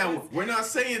night. And now we're not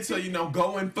saying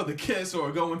going for the kiss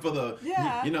or going for the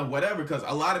whatever, because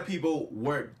a lot of people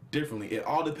work differently. It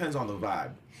all depends on the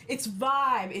vibe. It's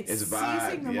vibe. It's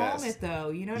seizing the moment, though.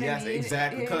 You know what I mean? Yes,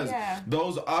 exactly. Because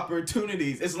those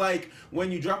opportunities, it's like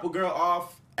when you drop a girl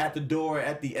off at the door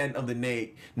at the end of the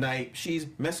night, she's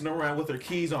messing around with her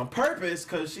keys on purpose,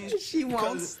 because she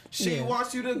wants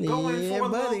you to go in for a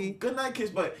little good night kiss,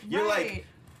 but you're like,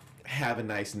 have a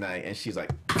nice night, and she's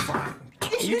like, fine.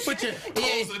 You put your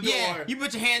you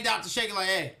put your hand out to shake it like,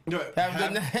 hey, have a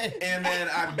good night. And then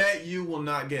I bet you will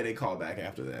not get a call back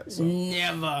after that. So.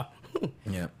 Never.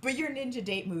 Yeah. But your ninja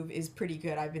date move is pretty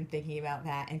good. I've been thinking about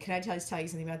that. And can I tell you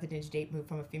something about the ninja date move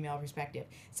from a female perspective?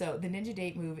 So the ninja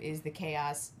date move is the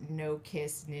chaos, no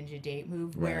kiss ninja date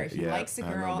move, where if he likes a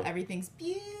girl, everything's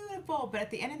beautiful. But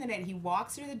at the end of the night, he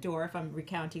walks through the door, if I'm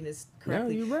recounting this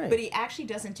correctly. No, you're right. But he actually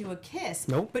doesn't do a kiss.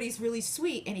 Nope. But he's really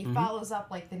sweet, and he follows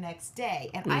up like the next day.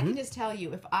 And I can just tell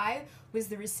you, if I was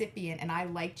the recipient and I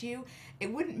liked you, it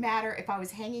wouldn't matter if I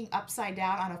was hanging upside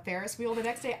down on a Ferris wheel the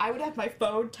next day. I would have my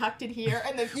phone tucked in here,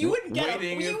 and then you wouldn't get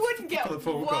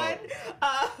one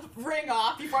ring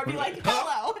off before I'd be like,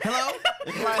 hello.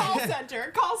 Call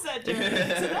center.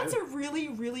 So that's a really,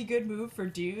 really good move for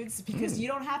dudes, because you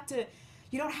don't have to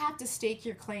stake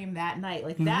your claim that night.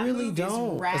 Like, that really move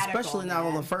don't, is radical, especially not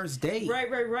on the first date.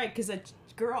 Right. Because a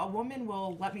woman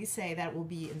will, let me say, that will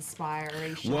be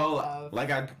inspirational. Well,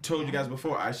 like I told you guys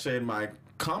before, I shared my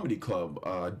comedy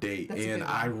club date, and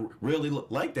I really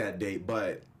liked that date,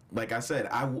 but like I said,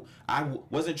 I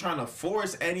wasn't trying to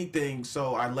force anything,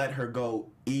 so I let her go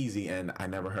easy, and I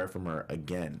never heard from her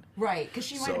again. Right, because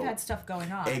she might have had stuff going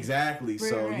on. Exactly.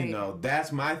 Right. You know,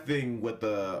 that's my thing with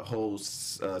the whole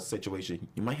situation.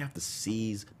 You might have to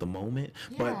seize the moment,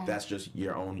 but that's just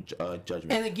your own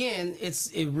judgment. And again,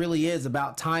 it really is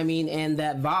about timing and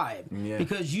that vibe. Yeah.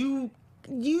 Because you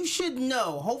should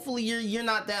know. Hopefully, you're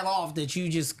not that off that you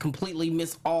just completely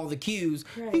miss all the cues.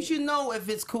 Right. You should know if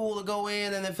it's cool to go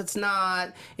in and if it's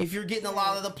not. If you're getting a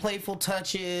lot of the playful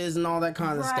touches and all that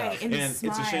kind of stuff. And it's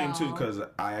a shame too, because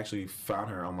I actually found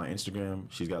her on my Instagram.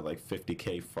 She's got like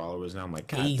 50K followers now. I'm like,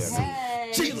 God damn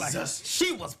it. Jesus,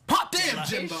 she was popped in. Is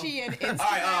she an Instagram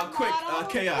all right, quick, model?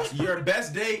 Chaos. Your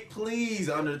best date, please,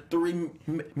 under 3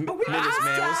 minutes, man.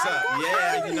 What's up?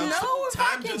 Yeah, you know,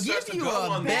 time just starts to go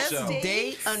on this show.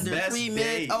 Date under best 3 minutes.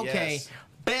 Date, okay, yes.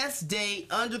 Best date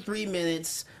under 3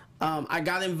 minutes. I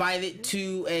got invited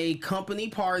to a company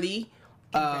party.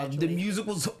 The music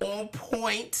was on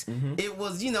point. It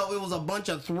was, it was a bunch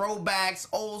of throwbacks,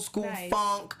 old school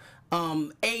funk,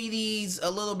 80s, a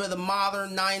little bit of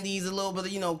modern 90s, a little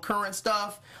bit of current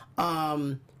stuff.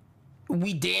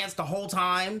 We danced the whole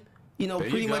time.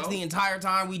 Pretty much the entire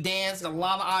time we danced, a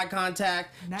lot of eye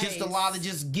contact, just a lot of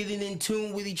just getting in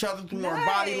tune with each other through our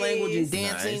body language and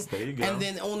dancing. There you go. And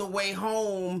then on the way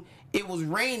home, it was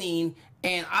raining,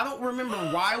 and I don't remember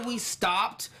why we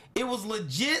stopped. It was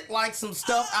legit like some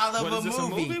stuff out of a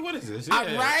movie. What is this?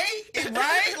 Yeah. Right?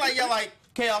 Like, you're like,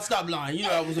 okay, I'll stop lying. You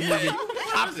know it was a movie.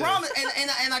 I promise,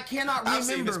 and I cannot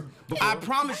remember. I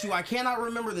promise you, I cannot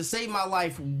remember to save my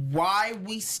life why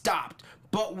we stopped.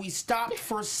 But we stopped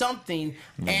for something,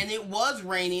 and it was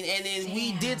raining, and then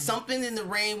we did something in the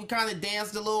rain. We kind of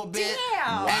danced a little bit,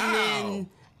 and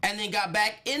then got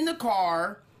back in the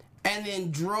car, and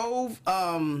then drove her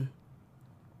home.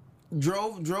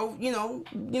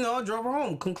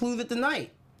 Concluded the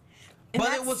night.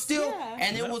 But it was still,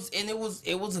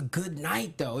 it was a good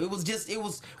night though. It was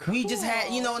cool. We just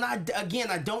had, and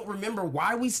I don't remember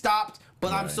why we stopped.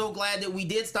 But I'm so glad that we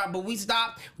did stop. But we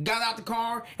stopped, got out the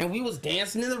car, and we was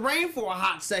dancing in the rain for a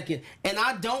hot second. And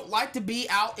I don't like to be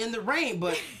out in the rain,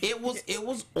 but it was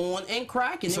on and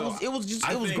cracking. So it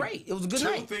was great. It was a good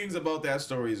night. Two things about that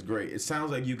story is great. It sounds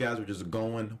like you guys were just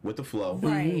going with the flow.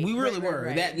 Right. We really were.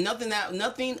 Right. That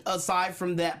nothing aside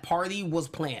from that party was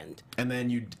planned. And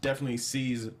then you definitely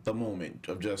seize the moment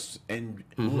of just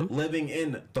living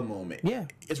in the moment. Yeah.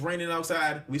 It's raining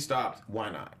outside. We stopped. Why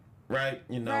not? Right,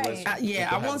 Right.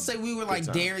 I won't say we were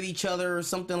like dared each other or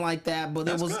something like that, but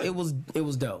it was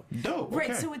dope. Dope.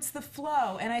 Right, so it's the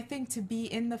flow, and I think to be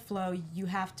in the flow, you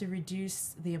have to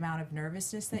reduce the amount of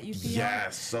nervousness that you feel.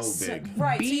 Yes, so big.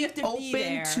 Right, be so you have to open be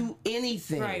there. to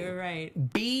anything.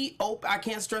 Right. Be open. I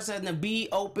can't stress that enough. Be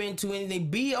open to anything.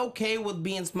 Be okay with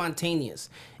being spontaneous.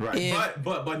 Right,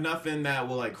 but nothing that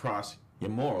will like cross your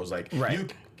morals. Like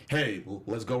hey,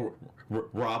 let's go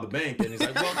rob a bank, and he's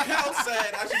like, well, Cal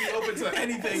said I should be open to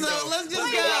anything. So let's just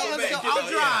go. Let's go.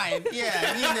 I'll drive.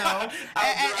 Yeah,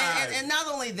 and not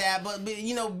only that, but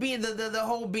being the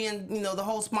whole the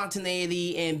whole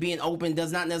spontaneity and being open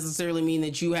does not necessarily mean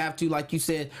that you have to, like you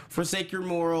said, forsake your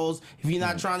morals. If you're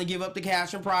not trying to give up the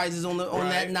cash and prizes on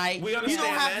that night, you don't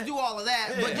have to do all of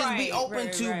that. But just be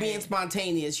open to being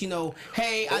spontaneous.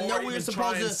 Hey, I know we're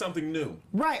supposed to something new.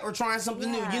 Right, or trying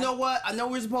something new. You know what? I know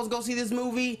we're supposed to go see this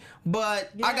movie,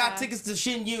 but I got tickets to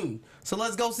Shin Yun, so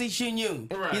let's go see Shin Yun.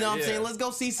 Right, you know what I'm saying? Let's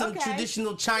go see some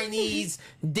traditional Chinese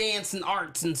dance and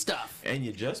arts and stuff. And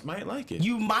you just might like it.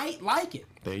 You might like it.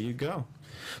 There you go.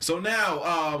 So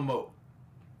now,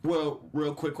 Well,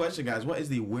 real quick question, guys. What is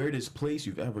the weirdest place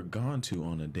you've ever gone to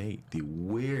on a date? The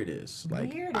weirdest,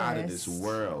 like out of this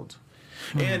world.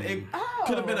 And it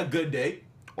could have been a good date,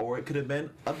 or it could have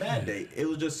been a bad date. It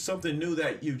was just something new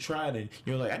that you tried, and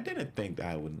you're like, I didn't think that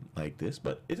I would like this,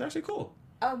 but it's actually cool.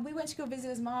 We went to go visit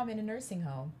his mom in a nursing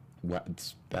home.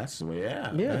 What? That's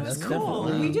yeah. Yeah, was that's cool.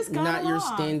 definitely We just got not your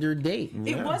along. standard date.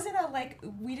 It wasn't a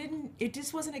it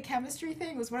just wasn't a chemistry thing.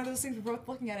 It was one of those things we're both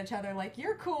looking at each other like,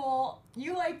 you're cool,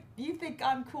 you think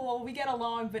I'm cool, we get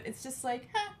along, but it's just like,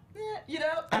 you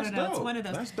know? I don't know, it's one of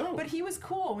those. That's dope. But he was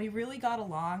cool. We really got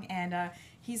along, and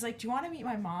he's like, do you want to meet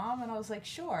my mom? And I was like,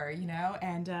 sure, you know,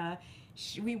 and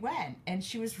we went, and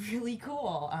she was really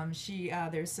cool.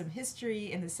 There's some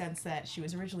history in the sense that she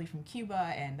was originally from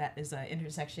Cuba, and that is an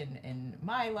intersection in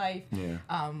my life. Yeah.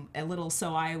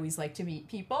 So I always like to meet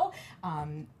people.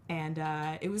 And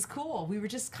it was cool. We were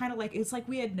just kind of like, it's like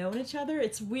we had known each other.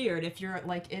 It's weird if you're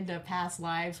like into past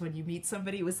lives when you meet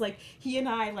somebody. It was like he and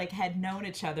I like had known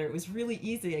each other. It was really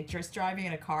easy, like just driving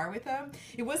in a car with him.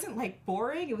 It wasn't like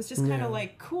boring. It was just kind of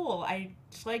like cool.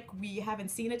 We haven't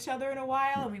seen each other in a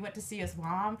while, and we went to see his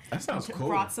mom. That sounds cool.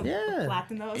 Brought some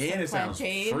platinos, and it sounds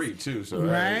free too. So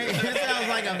right, it sounds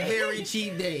like a very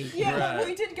cheap date. Yeah, well,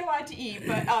 we did go out to eat,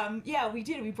 but yeah, we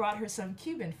did. We brought her some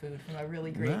Cuban food from a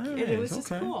really great. It was just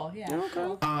cool. Yeah.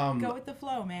 Okay. Go with the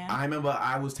flow, man. I remember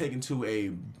I was taken to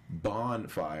a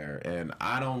bonfire, and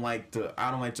I don't like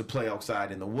to play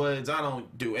outside in the woods. I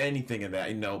don't do anything of that.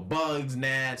 You know, bugs,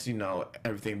 gnats, you know,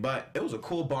 everything. But it was a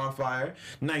cool bonfire.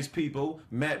 Nice people,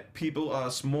 met people,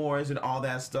 s'mores and all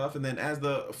that stuff. And then as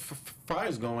the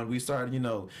fire's going, we started, you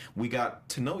know, we got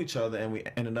to know each other, and we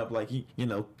ended up like, you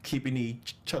know, keeping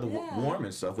each other warm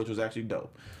and stuff, which was actually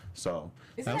dope. So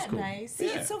isn't that that cool. nice? See,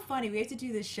 it's so funny. We have to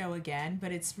do this show again,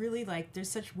 but it's really like there's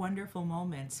such wonderful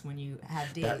moments when you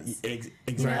have dates.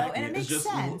 Exactly. You know? And it makes it's just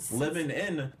sense. Living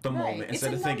in the moment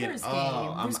instead of thinking,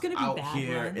 oh, I'm out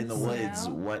here in the woods.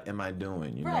 You know? What am I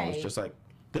doing? You know, it's just like,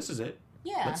 this is it.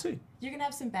 Yeah. Let's see. You're going to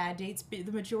have some bad dates, but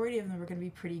the majority of them are going to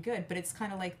be pretty good. But it's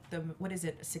kind of like what is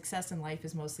it? Success in life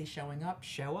is mostly showing up.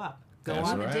 Show up. Go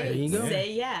on a date.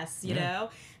 Say yes, you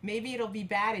know? Maybe it'll be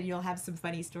bad and you'll have some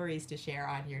funny stories to share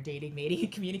on your dating, mating,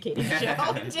 and communicating show.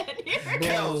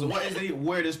 Kels, what is the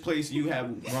weirdest place you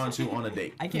have gone to on a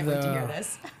date? I can't wait to hear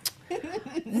this.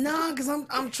 Nah, because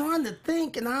I'm trying to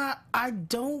think, and I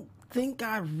don't think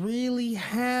I really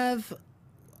have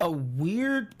a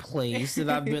weird place that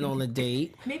I've been on a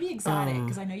date. Maybe exotic,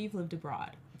 because I know you've lived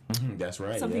abroad. That's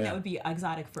right. Something that would be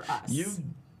exotic for us. You've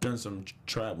done some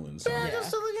traveling. So. Yeah,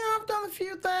 just I've done a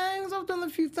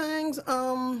few things.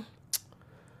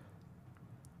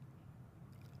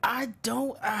 I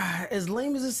don't. As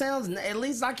lame as it sounds, at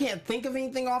least I can't think of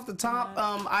anything off the top.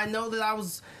 I know that I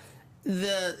was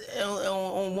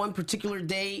on one particular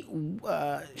date.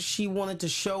 She wanted to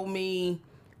show me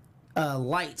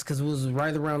lights because it was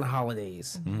right around the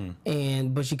holidays,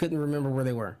 but she couldn't remember where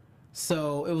they were.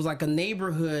 So it was like a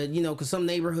neighborhood, you know, because some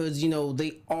neighborhoods, you know,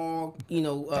 they all, you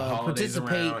know,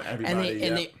 participate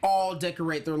and they all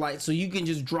decorate their lights. So you can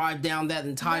just drive down that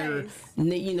entire,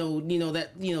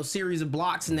 series of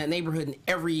blocks in that neighborhood, and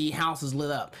every house is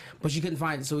lit up. But she couldn't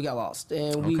find it, so we got lost.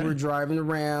 And we were driving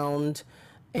around,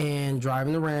 and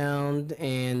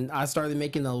I started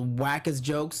making the wackest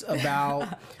jokes about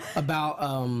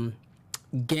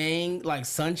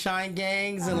sunshine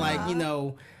gangs and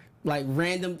like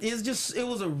random. It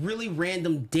was a really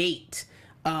random date.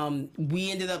 We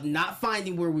ended up not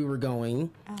finding where we were going.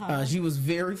 She was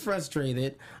very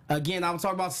frustrated. Again, I was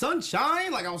talking about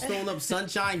sunshine, like I was throwing up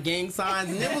sunshine gang signs,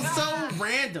 and it was so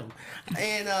random.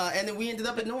 And then we ended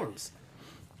up at Norm's.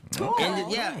 Cool.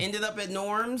 Ended up at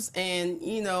Norm's, and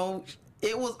you know,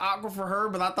 it was awkward for her,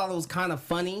 but I thought it was kind of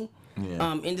funny.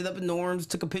 Yeah. Ended up at Norm's,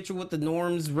 took a picture with the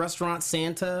Norm's restaurant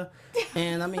Santa,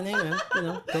 and I mean, hey man, you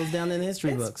know, goes down in the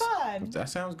history books. Fun. That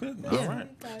sounds good. All right.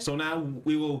 So now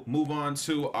we will move on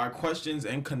to our questions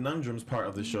and conundrums part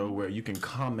of the show, where you can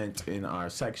comment in our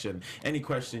section any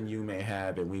question you may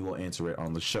have, and we will answer it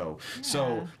on the show. Yeah.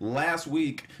 So last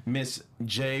week, Miss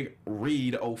J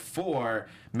Reed 04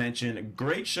 mentioned,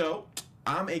 great show.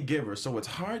 I'm a giver, so it's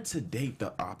hard to date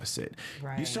the opposite.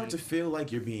 Right. You start to feel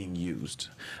like you're being used.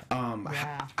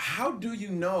 How do you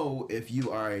know if you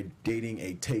are dating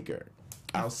a taker?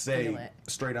 I'll say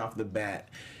straight off the bat,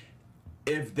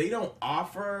 if they don't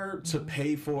offer to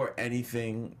pay for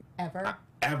anything ever,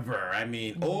 I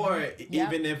mean, or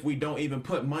even if we don't even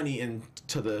put money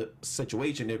into the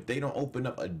situation, if they don't open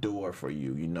up a door for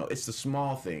you, you know, it's the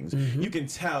small things. You can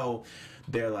tell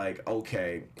they're like,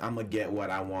 okay, I'm gonna get what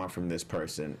I want from this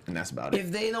person, and that's about it.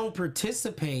 If they don't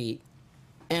participate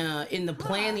in the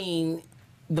planning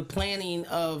the planning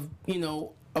of, you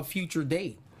know, a future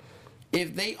date.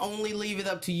 If they only leave it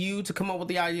up to you to come up with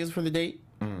the ideas for the date,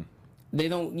 they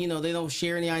don't, you know, they don't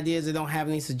share any ideas, they don't have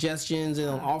any suggestions, they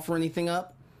don't offer anything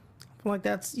up. I feel like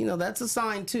that's, you know, that's a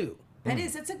sign too.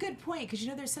 That's a good point, because, you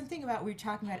know, there's something about, we were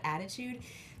talking about attitude.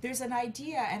 There's an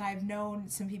idea, and I've known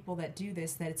some people that do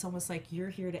this, that it's almost like you're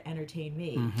here to entertain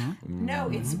me. No,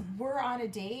 it's we're on a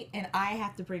date, and I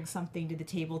have to bring something to the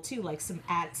table too, like some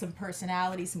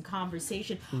personality, some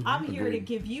conversation. I'm here to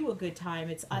give you a good time.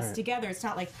 It's us together. It's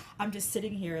not like I'm just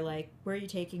sitting here like, where are you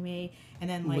taking me? And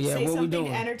then like say something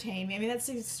to entertain me. I mean, that's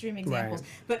extreme examples.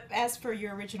 But as for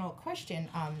your original question,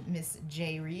 Miss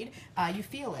J. Reed, you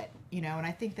feel it, you know, and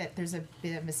I think that there's a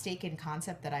bit of mistaken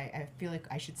concept that I feel like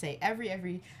I should say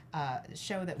every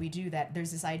show that we do, that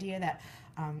there's this idea that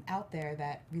out there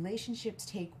that relationships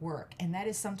take work, and that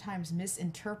is sometimes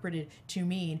misinterpreted to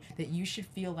mean that you should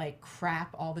feel like crap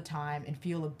all the time and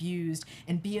feel abused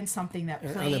and be in something that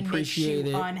plain makes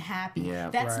you unhappy.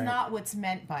 That's not what's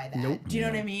meant by that. Do you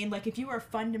know what I mean? Like, if you are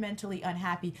fundamentally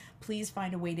unhappy, please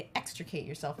find a way to extricate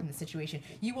yourself from the situation.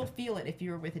 You will feel it if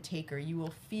you're with a taker. You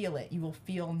will feel it. You will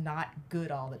feel not good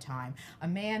all the time. A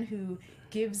man who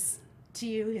gives to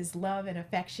you his love and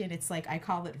affection, it's like, I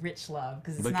call it rich love,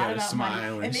 because it's not about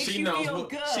money. It makes you feel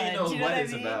good. She knows you know what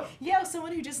it's about. Yeah,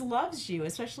 someone who just loves you,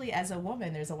 especially as a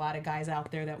woman. There's a lot of guys out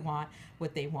there that want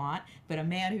what they want, but a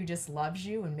man who just loves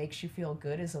you and makes you feel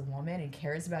good as a woman and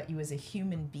cares about you as a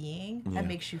human being, that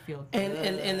makes you feel good.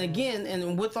 And again,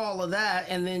 and with all of that,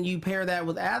 and then you pair that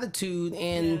with attitude,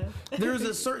 and there's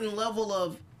a certain level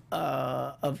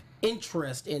of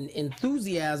interest and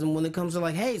enthusiasm when it comes to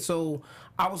like, hey, so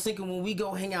I was thinking when we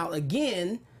go hang out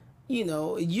again, you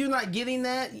know, you're not getting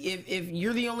that if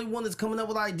you're the only one that's coming up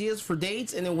with ideas for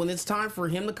dates, and then when it's time for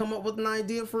him to come up with an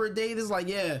idea for a date, it's like,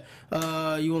 you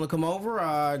want to come over?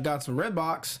 I got some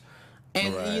Redbox.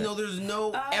 And, you know, there's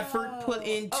no effort put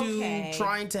into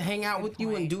trying to hang out with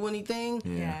you and do anything.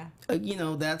 You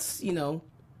know, that's, you know,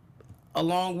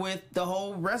 along with the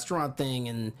whole restaurant thing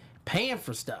and paying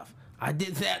for stuff. I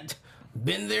did that,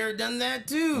 been there, done that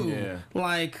too.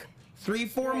 Like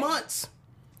 3-4 months.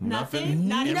 Nothing?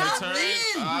 Not even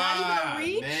a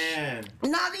reach? Man.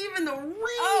 Not even a reach.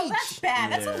 Oh, that's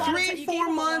bad. That's a lot.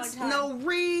 3-4 months, no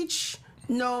reach,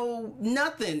 no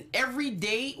nothing. Every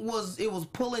date was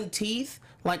pulling teeth.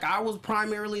 Like, I was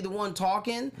primarily the one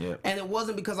talking, and it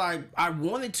wasn't because I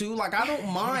wanted to. Like, I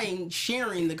don't mind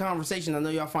sharing the conversation. I know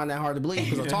y'all find that hard to believe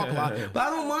because I talk a lot, but I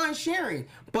don't mind sharing.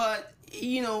 But,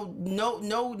 you know,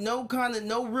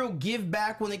 no real give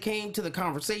back when it came to the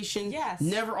conversation.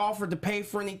 Never offered to pay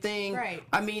for anything.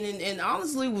 I mean, and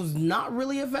honestly was not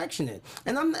really affectionate.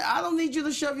 And I don't need you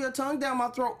to shove your tongue down my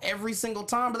throat every single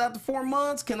time, but after 4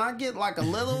 months, can I get like a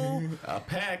little a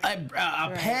peck,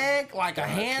 a peck, like a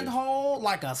handhold,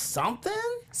 like a something?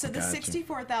 So the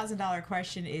 $64,000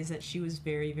 question is that she was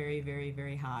very, very, very,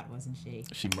 very hot, wasn't she?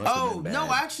 She must have been bad.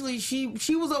 No, actually, she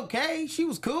was okay. She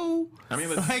was cool. I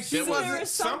mean, like, there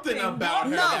was something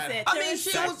about her. I mean,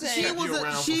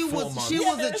 she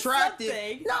was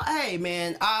attractive. No, hey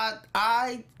man,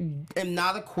 I am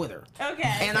not a quitter.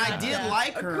 Okay. And I did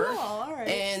like her. Cool. All right.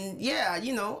 And yeah,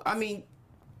 you know, I mean,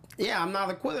 yeah, I'm not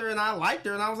a quitter, and I liked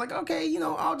her, and I was like, okay, you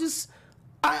know,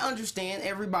 I understand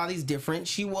everybody's different.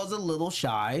 She was a little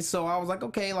shy, so I was like,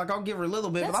 okay, like I'll give her a little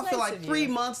bit. But I feel like 3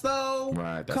 months though.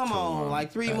 Right. Come on,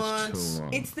 like 3 months.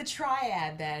 It's the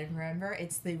triad then, remember?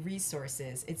 It's the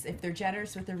resources. It's if they're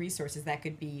generous with the resources, that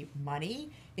could be money,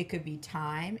 it could be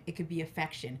time, it could be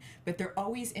affection, but they're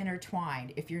always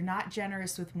intertwined. If you're not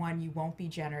generous with one, you won't be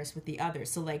generous with the other.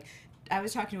 So like, I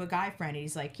was talking to a guy friend, and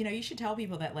he's like, you know, you should tell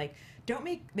people that, like,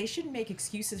 they shouldn't make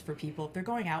excuses for people. If they're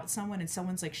going out with someone and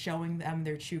someone's like showing them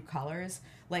their true colors,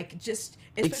 like, just,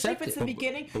 especially if it's the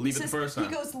beginning. Believe it the first time.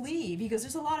 He goes, leave. He goes,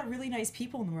 there's a lot of really nice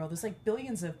people in the world. There's like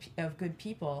billions of good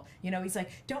people. You know, he's like,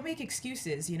 don't make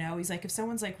excuses. You know, he's like, if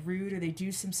someone's like rude or they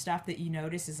do some stuff that you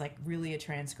notice is like really a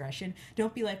transgression,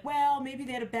 don't be like, well, maybe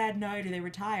they had a bad night or they were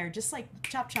tired. Just like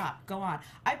chop, go on.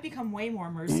 I've become way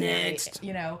more mercenary,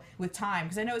 you know, with time,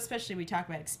 because I know, especially we talk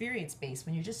about experience based.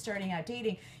 When you're just starting out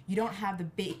dating, you don't have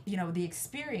the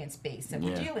experience base that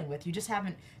we're dealing with. You just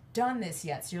haven't done this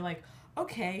yet. So you're like,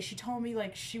 okay, she told me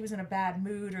like she was in a bad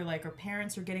mood, or like her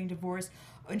parents are getting divorced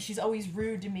and she's always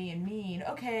rude to me and mean.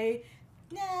 Okay,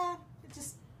 nah, it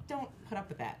just don't put up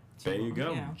with that. There you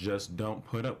go. Yeah. Just don't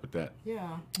put up with that.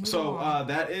 Yeah. So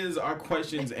that is our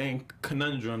questions and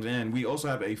conundrums, and we also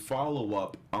have a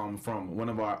follow-up from one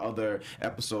of our other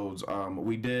episodes.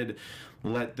 We did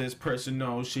let this person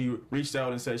know. She reached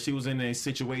out and said she was in a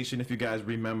situation, if you guys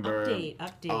remember.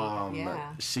 Update.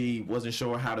 Yeah. She wasn't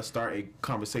sure how to start a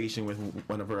conversation with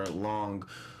one of her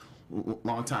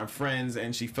longtime friends,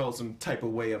 and she felt some type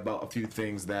of way about a few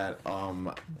things that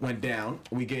went down.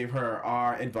 We gave her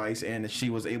our advice, and she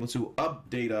was able to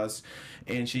update us,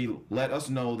 and she let us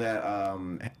know that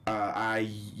I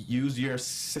used your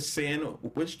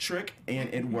sandwich trick, and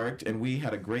it worked, and we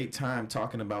had a great time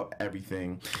talking about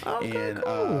everything. Okay,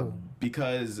 cool.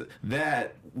 Because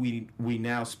that we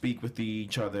now speak with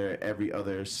each other every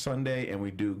other Sunday, and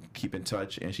we do keep in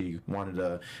touch, and she wanted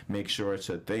to make sure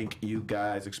to thank you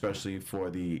guys, especially for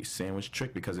the sandwich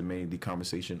trick, because it made the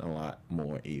conversation a lot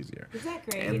more easier. Is that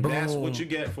great? And that's what you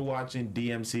get for watching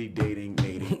DMC Dating,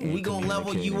 Mating, we gonna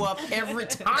level you up every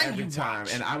time.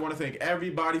 And I want to thank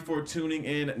everybody for tuning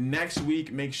in. Next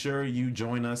week, make sure you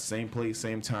join us, same place,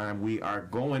 same time. We are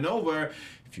going over,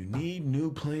 if you need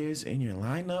new players in your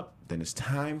lineup, then it's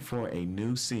time for a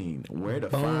new scene. Where to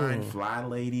find fly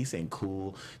ladies and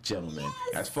cool gentlemen.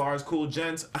 Yes. As far as cool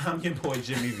gents, I'm your boy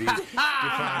Jimmy V. You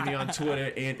can find me on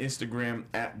Twitter and Instagram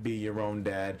at Be Your Own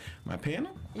Dad. My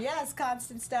panel? Yes,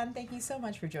 Constance Dunn, thank you so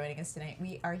much for joining us tonight.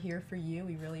 We are here for you.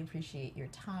 We really appreciate your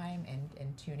time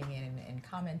and tuning in and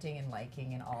commenting and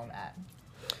liking and all of that.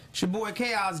 It's your boy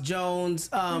Chaos Jones.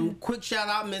 Quick shout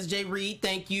out, Ms. J. Reed.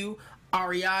 Thank you.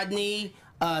 Ariadne,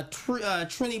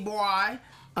 Trini Boy.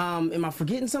 Am I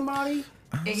forgetting somebody?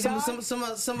 Some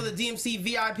of the DMC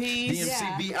VIPs.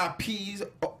 VIPs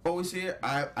always here.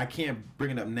 I can't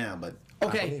bring it up now, but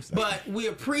okay. So. But we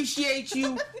appreciate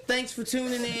you. Thanks for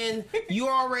tuning in. You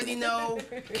already know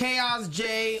Chaos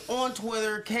J on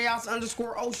Twitter.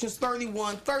 Chaos_Oceans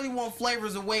 31. 31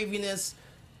 flavors of waviness.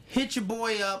 Hit your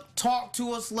boy up. Talk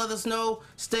to us. Let us know.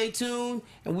 Stay tuned,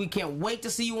 and we can't wait to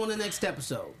see you on the next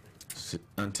episode.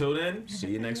 Until then, see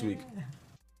you next week.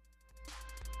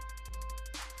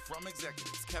 From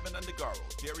executives Kevin Undergaro,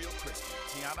 Dario Christian,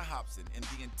 Tiana Hobson, and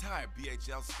the entire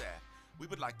BHL staff, we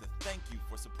would like to thank you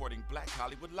for supporting Black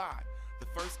Hollywood Live, the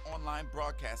first online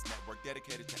broadcast network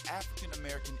dedicated to African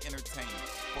American entertainment.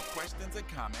 For questions and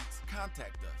comments,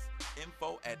 contact us.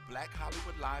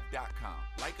 info@blackhollywoodlive.com.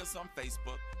 Like us on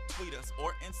Facebook, tweet us,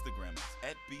 or Instagram us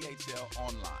at BHL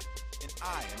Online. And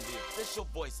I am the official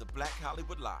voice of Black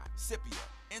Hollywood Live. Scipio,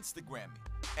 Instagram me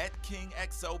at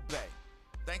KingXOBay.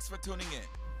 Thanks for tuning in.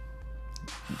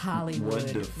 Hollywood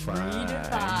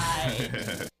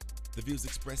Redefined. The views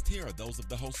expressed here are those of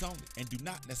the host only and do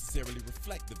not necessarily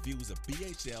reflect the views of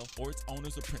BHL or its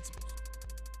owners or principals.